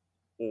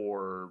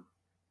 or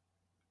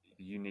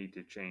you need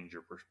to change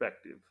your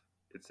perspective,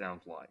 it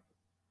sounds like.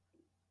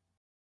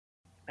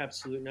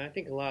 Absolutely, and I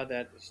think a lot of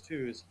that is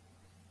too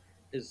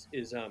is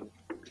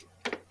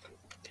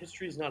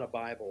history is not a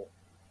Bible,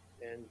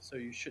 and so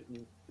you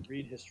shouldn't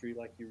read history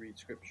like you read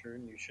Scripture,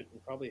 and you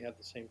shouldn't probably have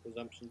the same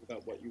presumptions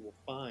about what you will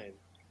find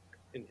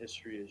in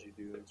history as you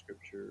do in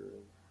Scripture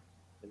and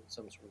in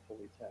some sort of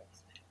holy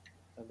text.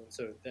 And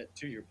so that,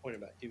 to your point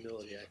about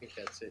humility, I think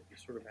that's it. You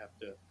sort of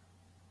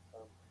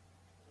um,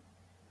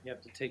 you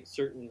have to take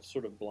certain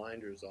sort of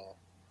blinders off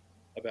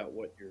about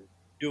what you're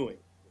doing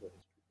with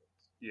history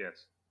books.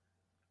 Yes.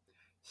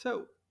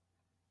 So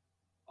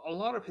a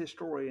lot of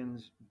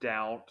historians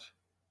doubt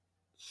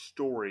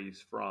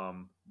stories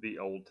from the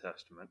Old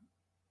Testament,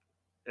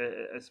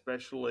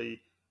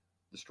 especially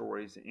the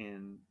stories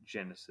in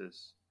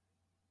Genesis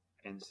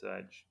and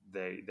such.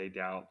 They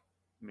doubt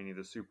many of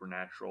the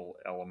supernatural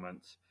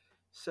elements.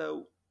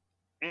 So,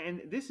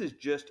 and this is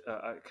just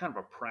a kind of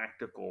a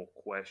practical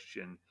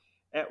question.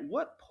 At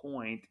what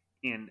point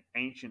in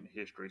ancient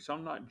history, so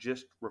I'm not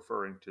just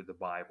referring to the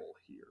Bible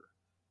here,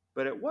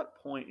 but at what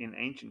point in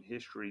ancient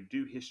history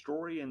do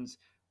historians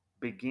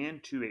begin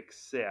to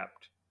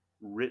accept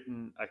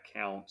written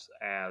accounts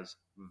as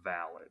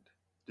valid?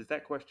 Does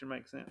that question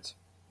make sense?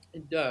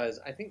 It does.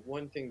 I think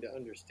one thing to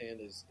understand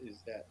is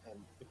that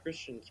the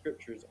Christian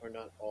scriptures are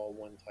not all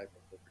one type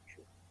of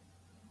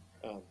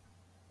literature,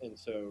 and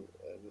so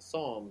the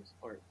Psalms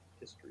aren't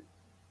history.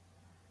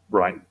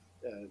 Right.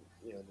 The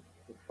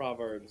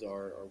Proverbs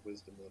are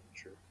wisdom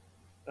literature.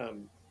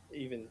 Um,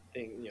 Even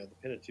the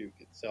Pentateuch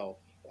itself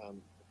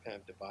kind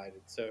of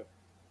divided. So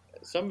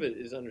some of it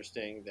is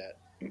understanding that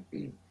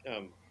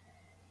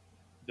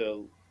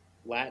the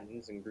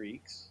Latins and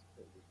Greeks,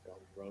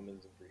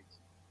 Romans and Greeks,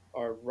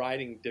 are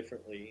writing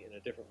differently in a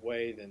different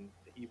way than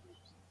the Hebrews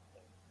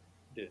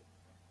did.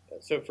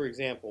 So, for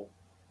example,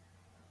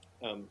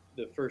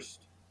 the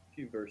first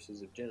few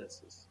verses of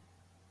Genesis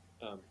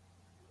um,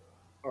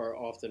 are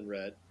often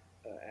read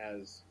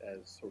as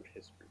sort of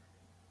history.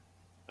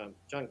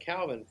 John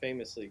Calvin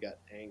famously got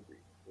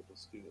angry with his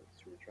students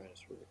who were trying to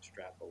sort of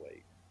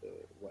extrapolate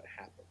what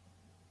happened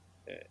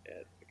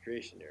at the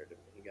creation narrative.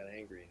 And he got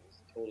angry and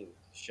he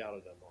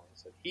shouted them on and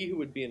said, "He who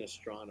would be an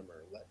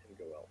astronomer, let him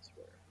go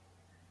elsewhere."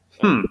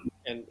 Hmm.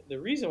 And the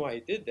reason why he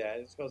did that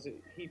is because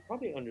he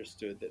probably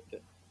understood that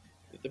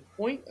the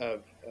point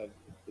of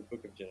the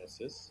book of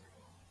Genesis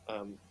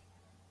um,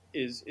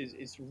 is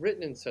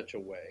written in such a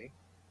way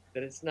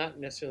that it's not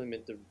necessarily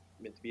meant to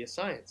be a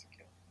science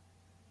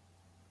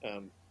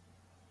account.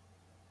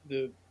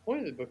 The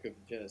point of the book of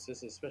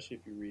Genesis, especially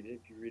if you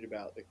read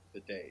about the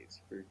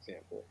days, for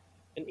example,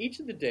 and each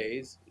of the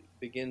days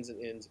begins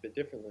and ends a bit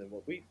differently than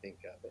what we think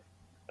of it.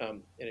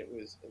 And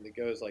it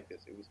goes like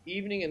this: it was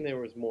evening and there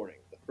was morning,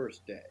 the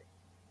first day.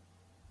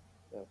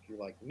 Now, if you're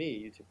like me,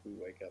 you typically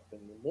wake up in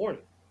the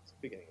morning. It's the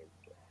beginning of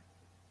the day.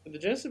 But the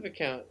Genesis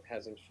account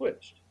hasn't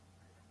switched.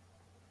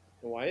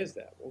 And why is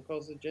that? Well,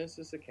 because the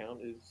Genesis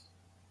account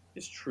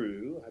is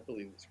true. I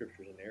believe that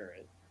Scripture is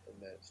inerrant, and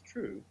that's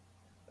true.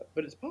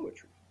 But it's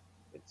poetry.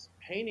 It's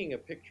painting a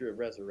picture of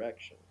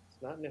resurrection.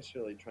 It's not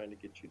necessarily trying to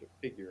get you to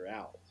figure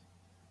out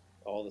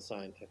all the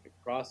scientific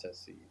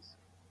processes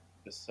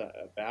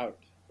about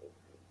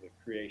the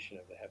creation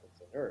of the heavens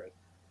and earth.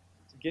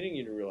 It's getting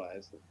you to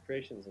realize that the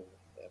creations of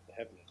the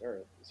heaven and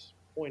earth is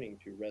pointing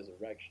to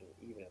resurrection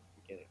even at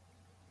the beginning.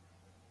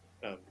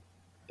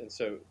 And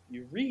so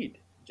you read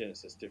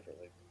Genesis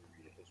differently than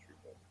you read a history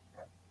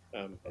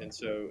book. And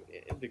so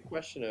the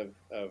question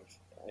of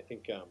I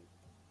think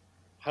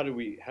how do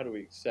we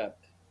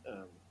accept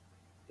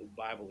the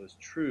Bible is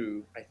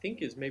true, I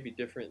think is maybe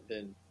different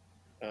than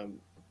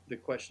the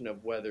question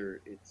of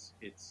whether it's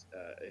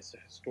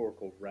a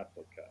historical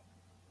replica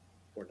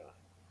or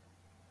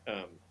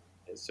not.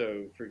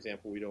 So, for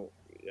example, we don't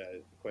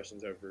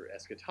questions over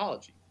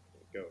eschatology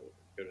go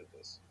to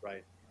this,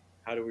 right?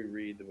 How do we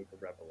read the Book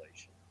of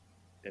Revelation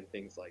and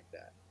things like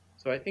that?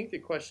 So, I think the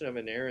question of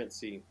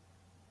inerrancy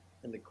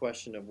and the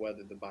question of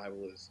whether the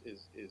Bible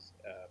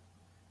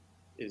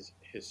is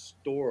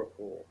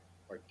historical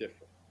are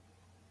different.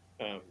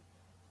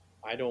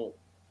 I don't.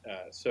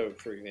 So,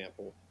 for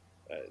example,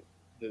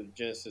 the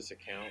Genesis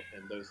account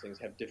and those things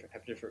have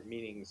different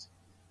meanings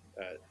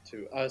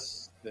to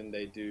us than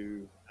they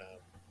do,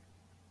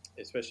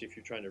 especially if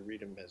you're trying to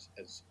read them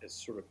as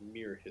sort of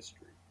mere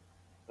history.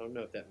 I don't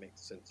know if that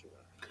makes sense or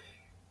not.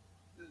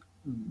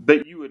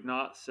 But you would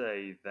not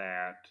say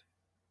that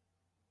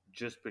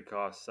just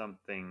because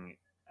something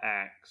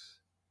acts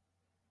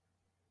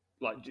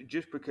like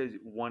just because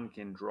one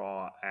can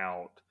draw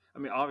out. I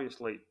mean,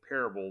 obviously,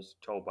 parables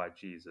told by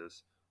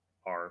Jesus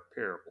are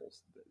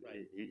parables.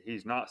 Right.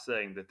 He's not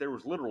saying that there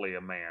was literally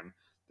a man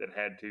that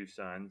had two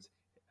sons.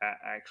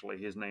 Actually,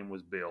 his name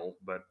was Bill,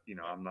 but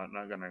I'm not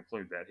going to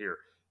include that here.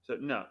 So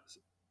no.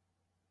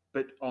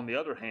 But on the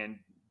other hand,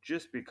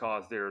 just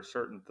because there are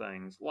certain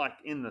things, like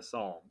in the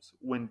Psalms,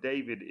 when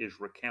David is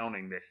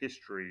recounting the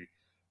history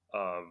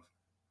of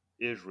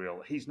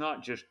Israel, he's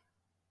not just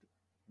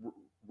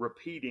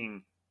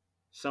repeating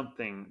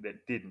something that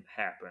didn't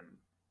happen.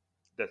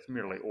 That's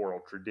merely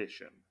oral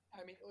tradition.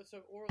 I mean, so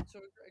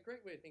a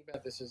great way to think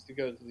about this is to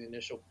go to the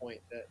initial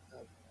point that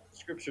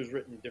Scripture is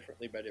written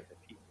differently by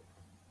different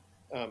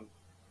people.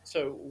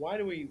 So why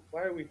do we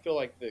feel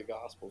like the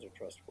Gospels are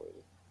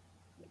trustworthy?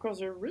 Because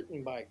they're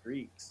written by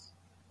Greeks,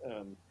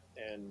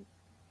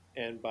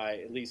 and by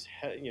at least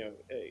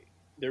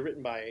they're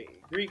written by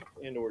Greek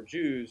and or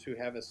Jews who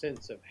have a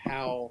sense of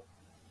how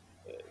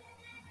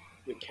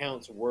the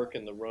accounts work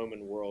in the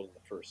Roman world in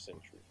the first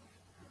century.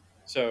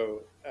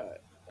 So,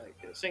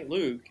 like St.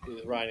 Luke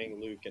is writing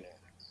Luke and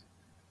Acts,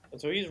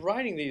 and so he's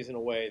writing these in a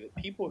way that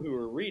people who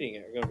are reading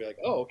it are going to be like,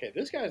 "Oh, okay,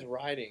 this guy's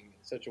writing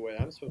in such a way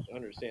that I'm supposed to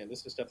understand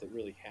this is stuff that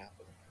really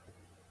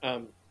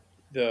happened."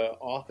 The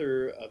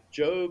author of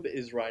Job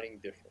is writing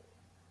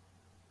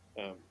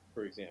differently,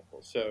 for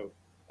example. So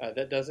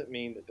that doesn't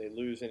mean that they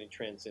lose any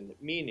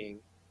transcendent meaning.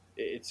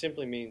 It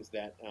simply means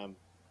that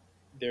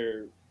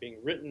they're being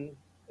written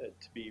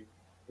to be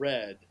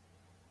read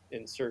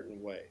in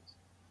certain ways.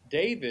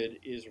 David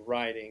is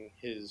writing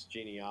his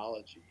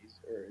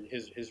genealogies or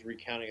his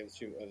recounting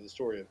of the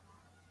story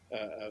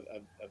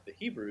of the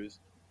Hebrews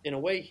in a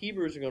way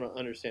Hebrews are going to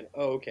understand.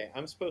 Oh, okay,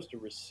 I'm supposed to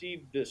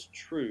receive this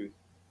truth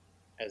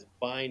as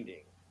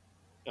binding.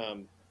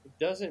 It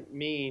doesn't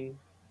mean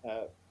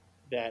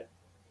that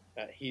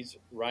he's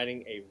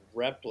writing a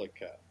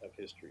replica of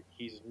history.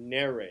 He's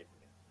narrating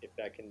it,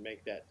 if I can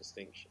make that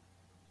distinction.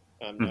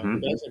 Now,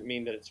 it doesn't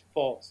mean that it's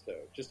false,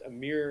 though. Just a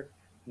mere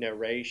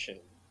narration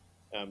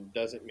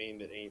doesn't mean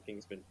that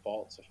anything's been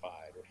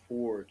falsified or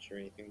forged or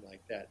anything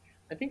like that.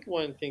 I think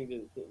one thing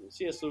that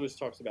C.S. Lewis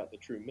talks about the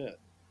true myth,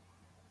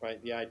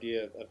 right? The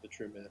idea of the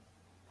true myth.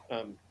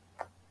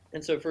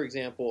 And so, for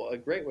example, a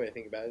great way to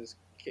think about it is,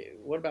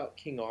 what about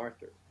King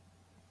Arthur?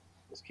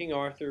 Was King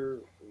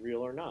Arthur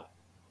real or not?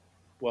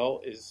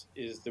 Well,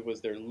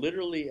 was there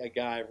literally a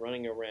guy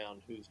running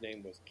around whose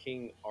name was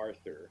King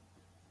Arthur?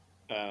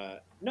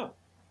 No,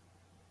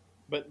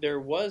 but there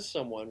was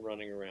someone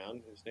running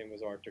around whose name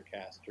was Arthur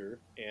Castor,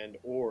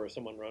 or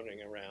someone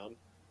running around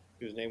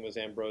whose name was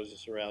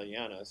Ambrosius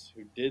Aurelianus,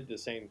 who did the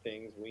same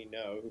things we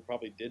know, who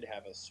probably did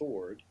have a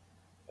sword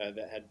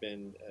that had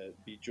been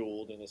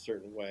bejeweled in a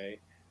certain way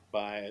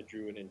by a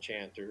Druid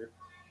enchanter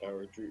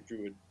or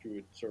Druid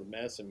sort of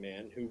medicine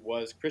man who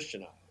was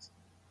Christianized,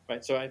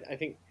 right? So I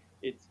think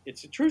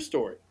it's a true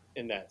story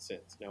in that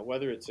sense. Now,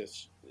 whether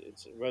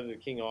whether the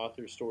King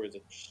Arthur's story is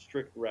a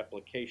strict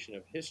replication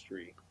of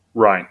history,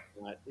 right,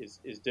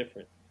 is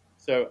different.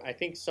 So I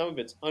think some of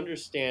it's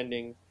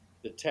understanding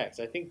the text.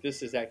 I think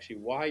this is actually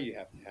why you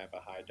have to have a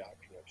high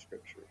doctrine of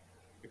Scripture,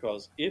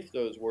 because if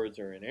those words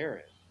are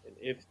inerrant and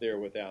if they're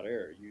without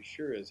error, you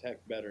sure as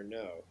heck better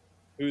know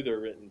who they're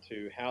written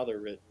to, how they're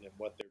written, and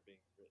what they're being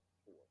written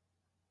for.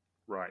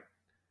 right.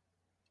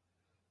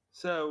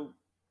 So,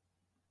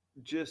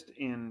 just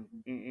in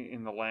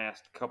the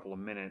last couple of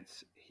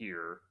minutes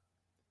here,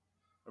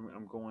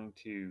 I'm going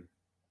to,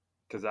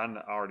 because I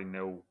already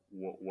know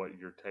what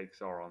your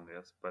takes are on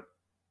this, but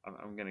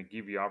I'm going to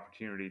give you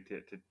opportunity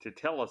to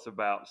tell us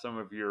about some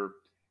of your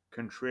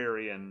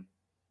contrarian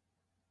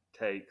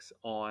takes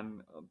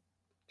on,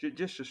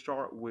 just to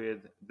start with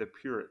the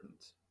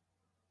Puritans,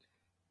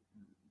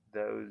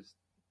 those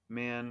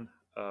men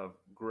of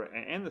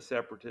and the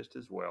separatists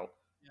as well,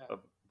 Yeah. of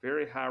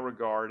very high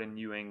regard in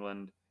New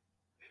England,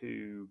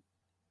 who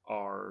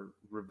are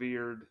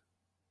revered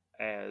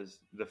as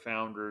the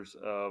founders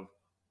of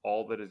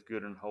all that is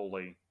good and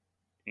holy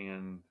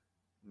in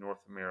North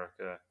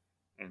America.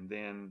 And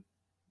then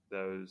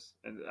those,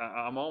 and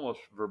I'm almost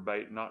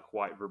verbatim, not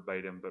quite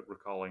verbatim, but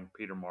recalling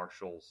Peter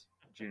Marshall's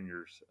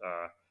Jr.'s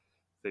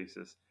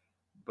thesis.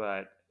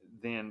 But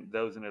then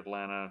those in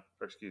Atlanta,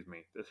 or excuse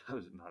me,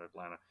 those not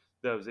Atlanta,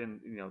 those in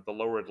the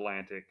lower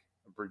Atlantic,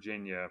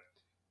 Virginia,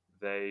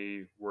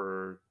 they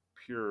were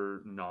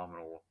pure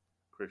nominal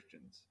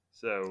Christians.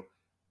 So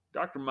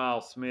Dr.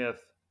 Miles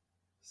Smith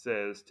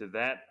says to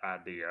that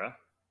idea.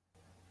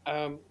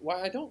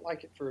 Well, I don't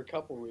like it for a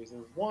couple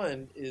reasons.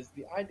 One is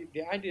the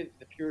idea that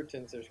the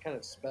Puritans are kind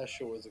of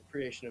special as a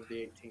creation of the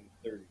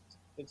 1830s.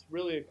 It's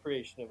really a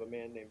creation of a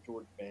man named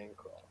George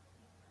Bancroft,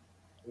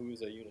 who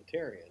was a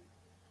Unitarian,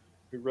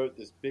 who wrote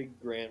this big,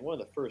 grand, one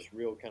of the first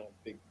real kind of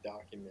big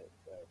document,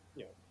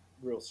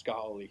 real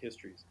scholarly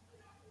histories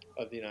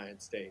of the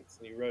United States.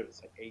 And he wrote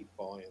it's like 8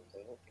 volumes.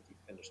 I don't think he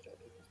finished it. I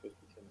think it was supposed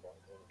to be 10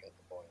 volumes. I only got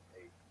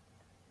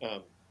to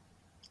volume 8.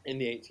 In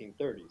the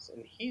 1830s,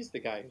 and he's the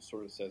guy who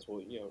sort of says,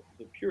 well,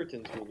 the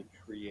Puritans really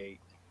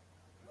create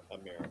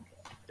America.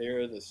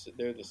 They're the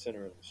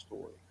center of the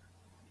story.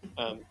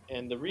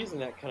 And the reason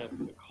that kind of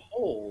took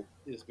hold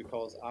is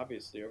because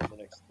obviously over the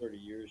next 30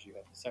 years you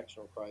have the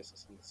sectional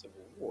crisis and the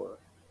Civil War,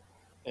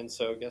 and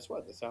so guess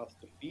what? The South's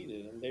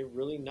defeated, and they're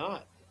really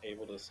not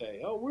able to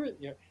say, oh, right?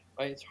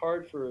 It's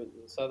hard for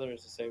the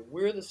Southerners to say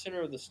we're the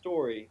center of the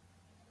story,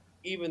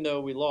 even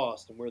though we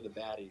lost and we're the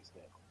baddies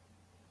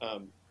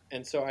now.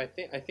 And so I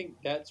think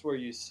that's where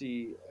you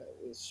see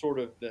sort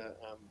of the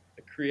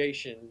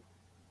creation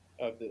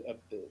of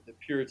the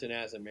Puritan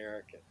as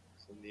Americans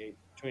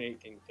between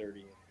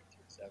 1830 and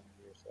 1870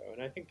 or so.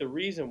 And I think the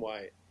reason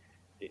why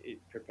it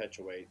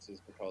perpetuates is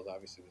because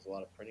obviously there's a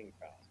lot of printing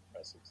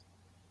presses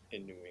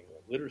in New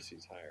England. Literacy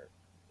is higher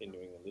in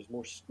New England. There's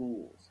more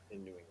schools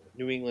in New England.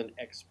 New England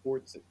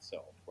exports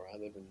itself. Where I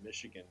live in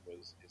Michigan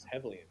is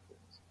heavily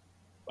influenced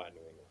by New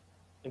England.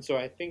 And so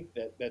I think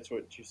that's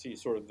what you see,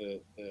 sort of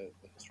the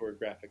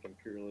historiographic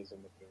imperialism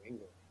of New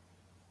England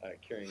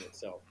carrying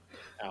itself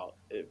out.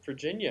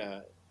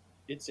 Virginia,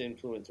 its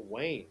influence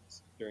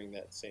wanes during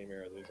that same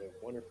era. There's a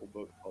wonderful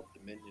book called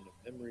Dominion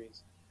of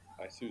Memories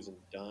by Susan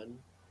Dunn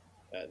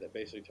that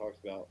basically talks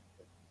about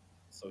the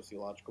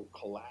sociological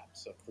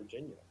collapse of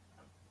Virginia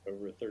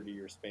over a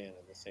 30-year span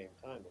at the same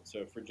time. And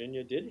so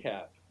Virginia did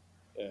have,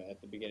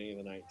 at the beginning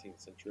of the 19th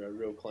century, a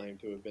real claim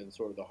to have been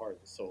sort of the heart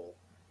and soul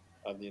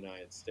of the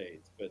United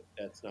States, but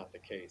that's not the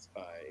case by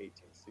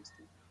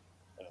 1860.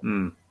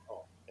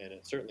 And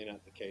it's certainly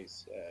not the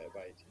case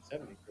by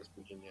 1870, because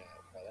Virginia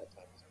by that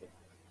time has been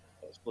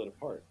split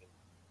apart in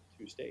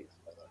 2 states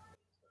by that point.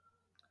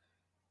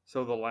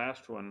 So the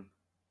last one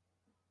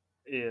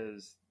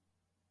is,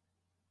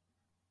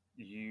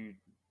 you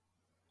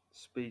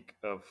speak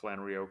of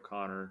Flannery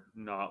O'Connor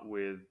not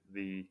with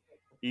the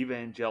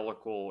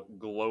evangelical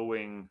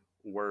glowing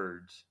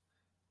words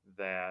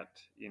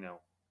that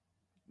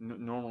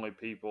normally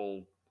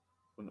people,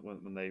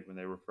 when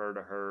they refer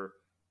to her,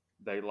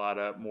 they light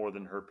up more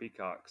than her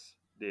peacocks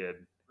did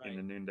in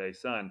the noonday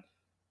sun.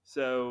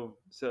 So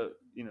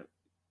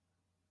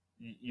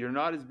you're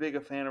not as big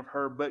a fan of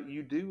her, but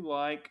you do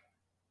like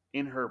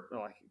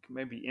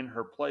maybe in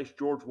her place,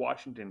 George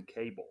Washington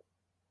Cable.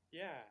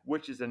 Yeah.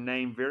 Which is a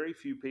name very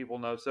few people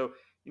know. So,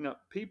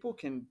 people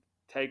can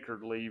take or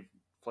leave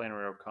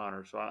Flannery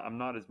O'Connor. So I'm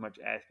not as much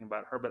asking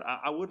about her, but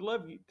I would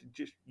love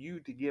you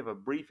to give a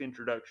brief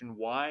introduction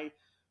why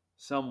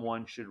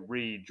someone should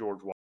read George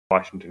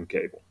Washington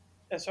Cable.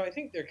 Yeah, so I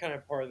think they're kind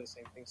of part of the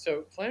same thing.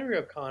 So Flannery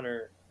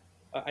O'Connor,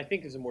 I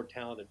think, is a more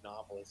talented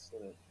novelist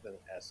than an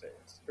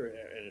essayist or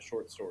and a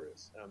short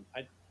stories.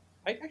 I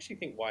actually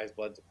think Wise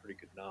Blood's a pretty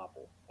good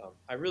novel.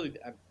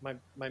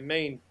 My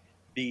main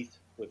beef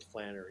with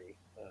Flannery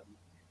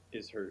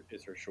is her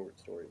short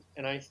stories,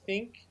 and I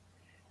think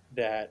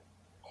that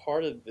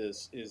part of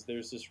this is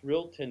there's this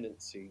real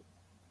tendency.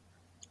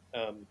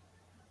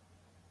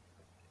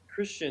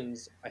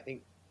 Christians, I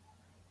think,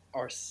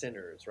 are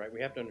sinners, right?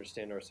 We have to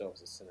understand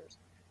ourselves as sinners,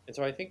 and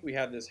so I think we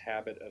have this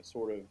habit of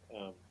sort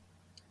of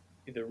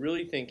either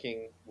really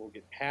thinking we'll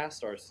get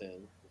past our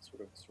sin,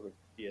 sort of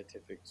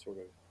beatific, sort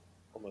of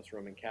almost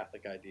Roman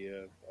Catholic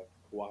idea of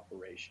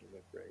cooperation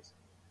with grace,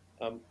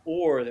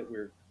 or that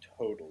we're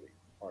totally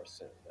our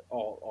sin, that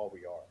all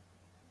we are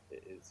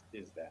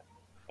is that.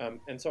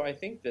 And so I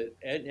think that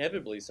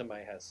inevitably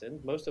somebody has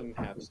sinned. Most of them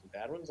have some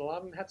bad ones. A lot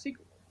of them have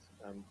secret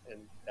ones, and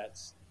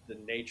that's the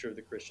nature of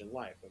the Christian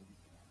life. And we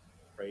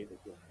pray that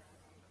you'll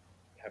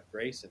have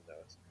grace in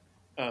those.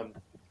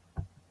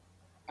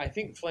 I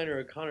think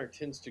Flannery O'Connor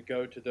tends to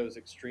go to those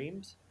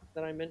extremes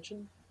that I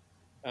mentioned.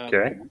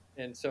 Okay.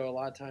 And so a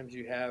lot of times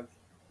you have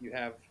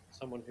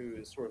someone who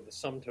is sort of the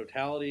sum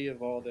totality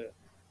of all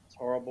that's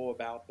horrible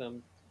about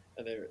them.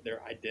 And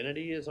their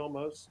identity is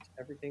almost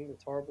everything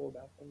that's horrible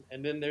about them.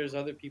 And then there's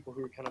other people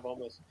who are kind of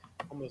almost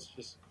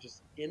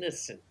just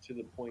innocent to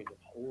the point of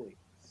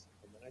holiness.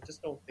 And I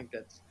just don't think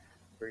that's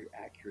a very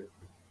accurate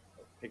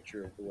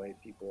picture of the way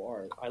people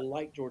are. I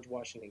like George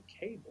Washington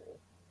Cable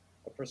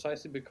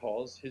precisely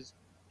because his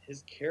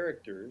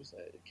characters.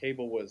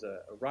 Cable was a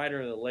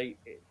writer in the late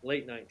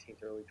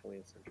 19th, early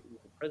 20th century. He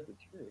was a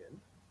Presbyterian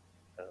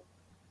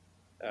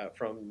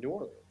from New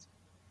Orleans,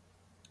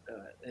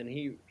 and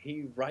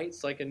he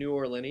writes like a New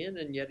Orleanian,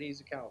 and yet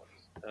he's a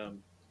Calvinist.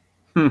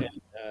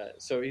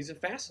 So he's a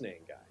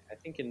fascinating guy. I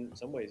think in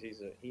some ways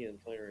he and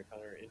Flannery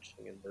O'Connor are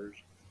interesting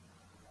inversions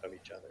of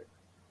each other.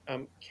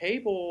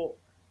 Cable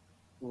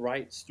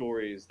writes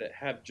stories that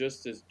have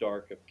just as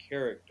dark of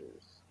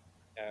characters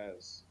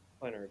as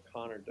Flannery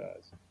O'Connor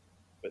does,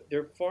 but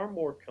they're far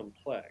more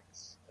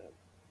complex.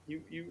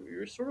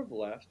 You're sort of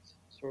left,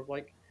 sort of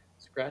like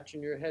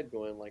scratching your head,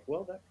 going like,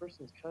 "Well, that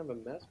person's kind of a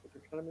mess, but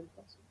they're kind of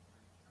impressive."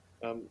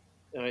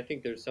 And I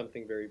think there's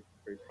something very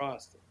very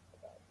Protestant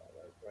about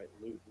that, right?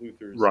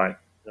 Luther's Right.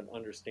 kind of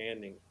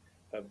understanding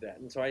of that,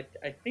 and so I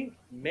think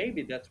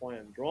maybe that's why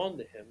I'm drawn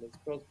to him. It's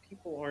because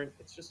people aren't.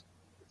 It's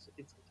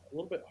a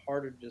little bit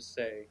harder to just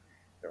say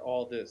they're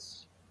all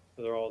this.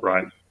 They're all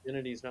Right. their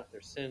identity is not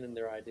their sin, and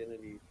their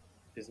identity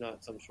is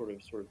not some sort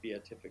of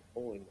beatific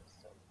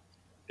holiness.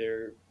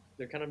 They're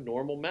kind of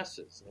normal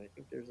messes, and I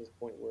think there's this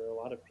point where a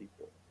lot of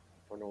people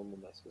are normal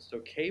messes. So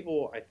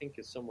Cable, I think,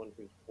 is someone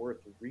who's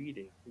worth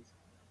reading.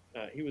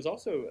 He was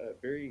also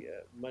very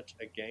much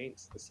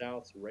against the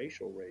South's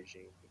racial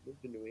regime. He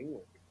moved to New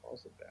England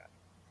because of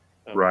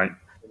that. Right.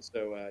 And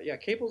so,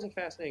 Cable's a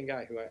fascinating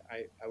guy who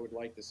I would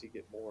like to see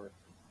get more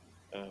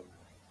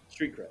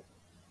street cred.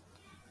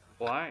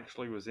 Well, I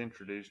actually was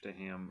introduced to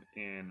him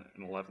in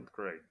 11th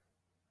grade.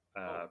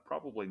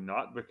 Probably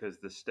not because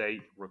the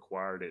state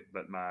required it,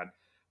 but my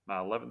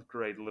 11th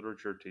grade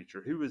literature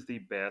teacher, who was the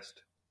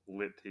best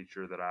lit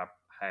teacher that I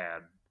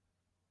had,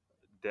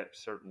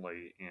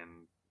 certainly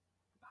in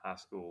high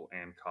school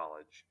and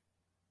college,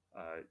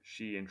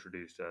 she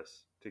introduced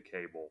us to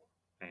Cable,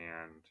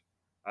 and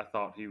I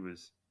thought he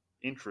was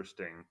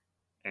interesting,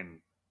 and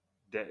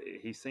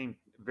he seemed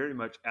very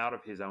much out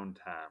of his own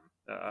time,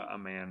 a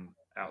man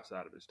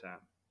outside of his time.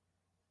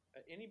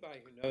 Anybody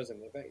who knows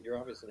him, in fact, you're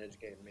obviously an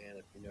educated man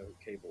if you know who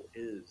Cable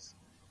is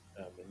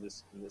in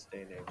this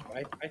day and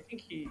age. I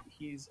think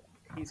he's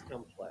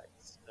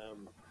complex,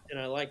 and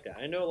I like that.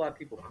 I know a lot of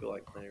people feel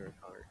like Flannery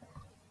O'Connor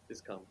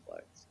is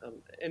complex,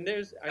 and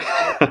I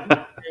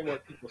understand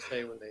what people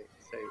say when they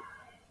say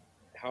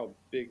how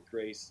big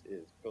grace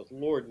is, because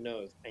Lord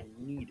knows I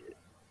need it,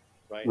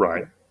 right?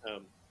 Right.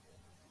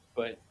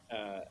 But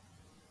I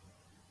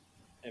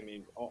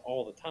mean,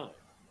 all the time.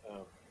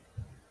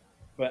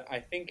 But I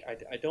think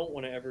I don't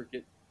want to ever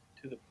get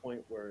to the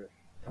point where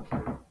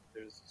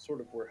there's sort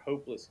of where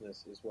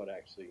hopelessness is what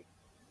actually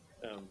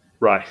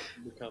right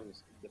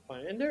becomes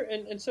defined.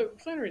 And so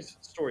Flannery's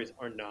stories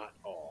are not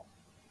all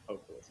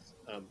hopeless.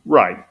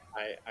 Right.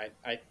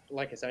 I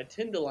like I said, I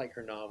tend to like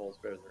her novels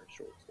better than her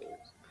short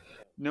stories.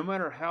 No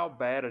matter how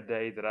bad a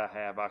day that I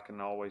have, I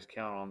can always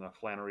count on the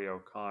Flannery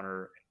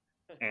O'Connor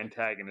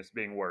antagonist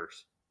being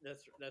worse.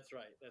 That's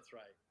right. That's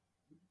right.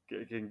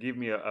 It can give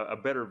me a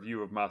better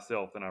view of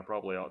myself than I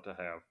probably ought to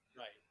have.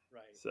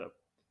 Right. So,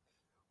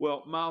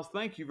 well, Miles,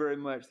 thank you very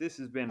much. This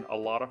has been a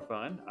lot of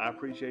fun. I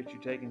appreciate you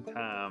taking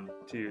time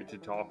to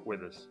talk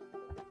with us.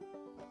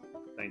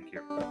 Thank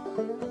you.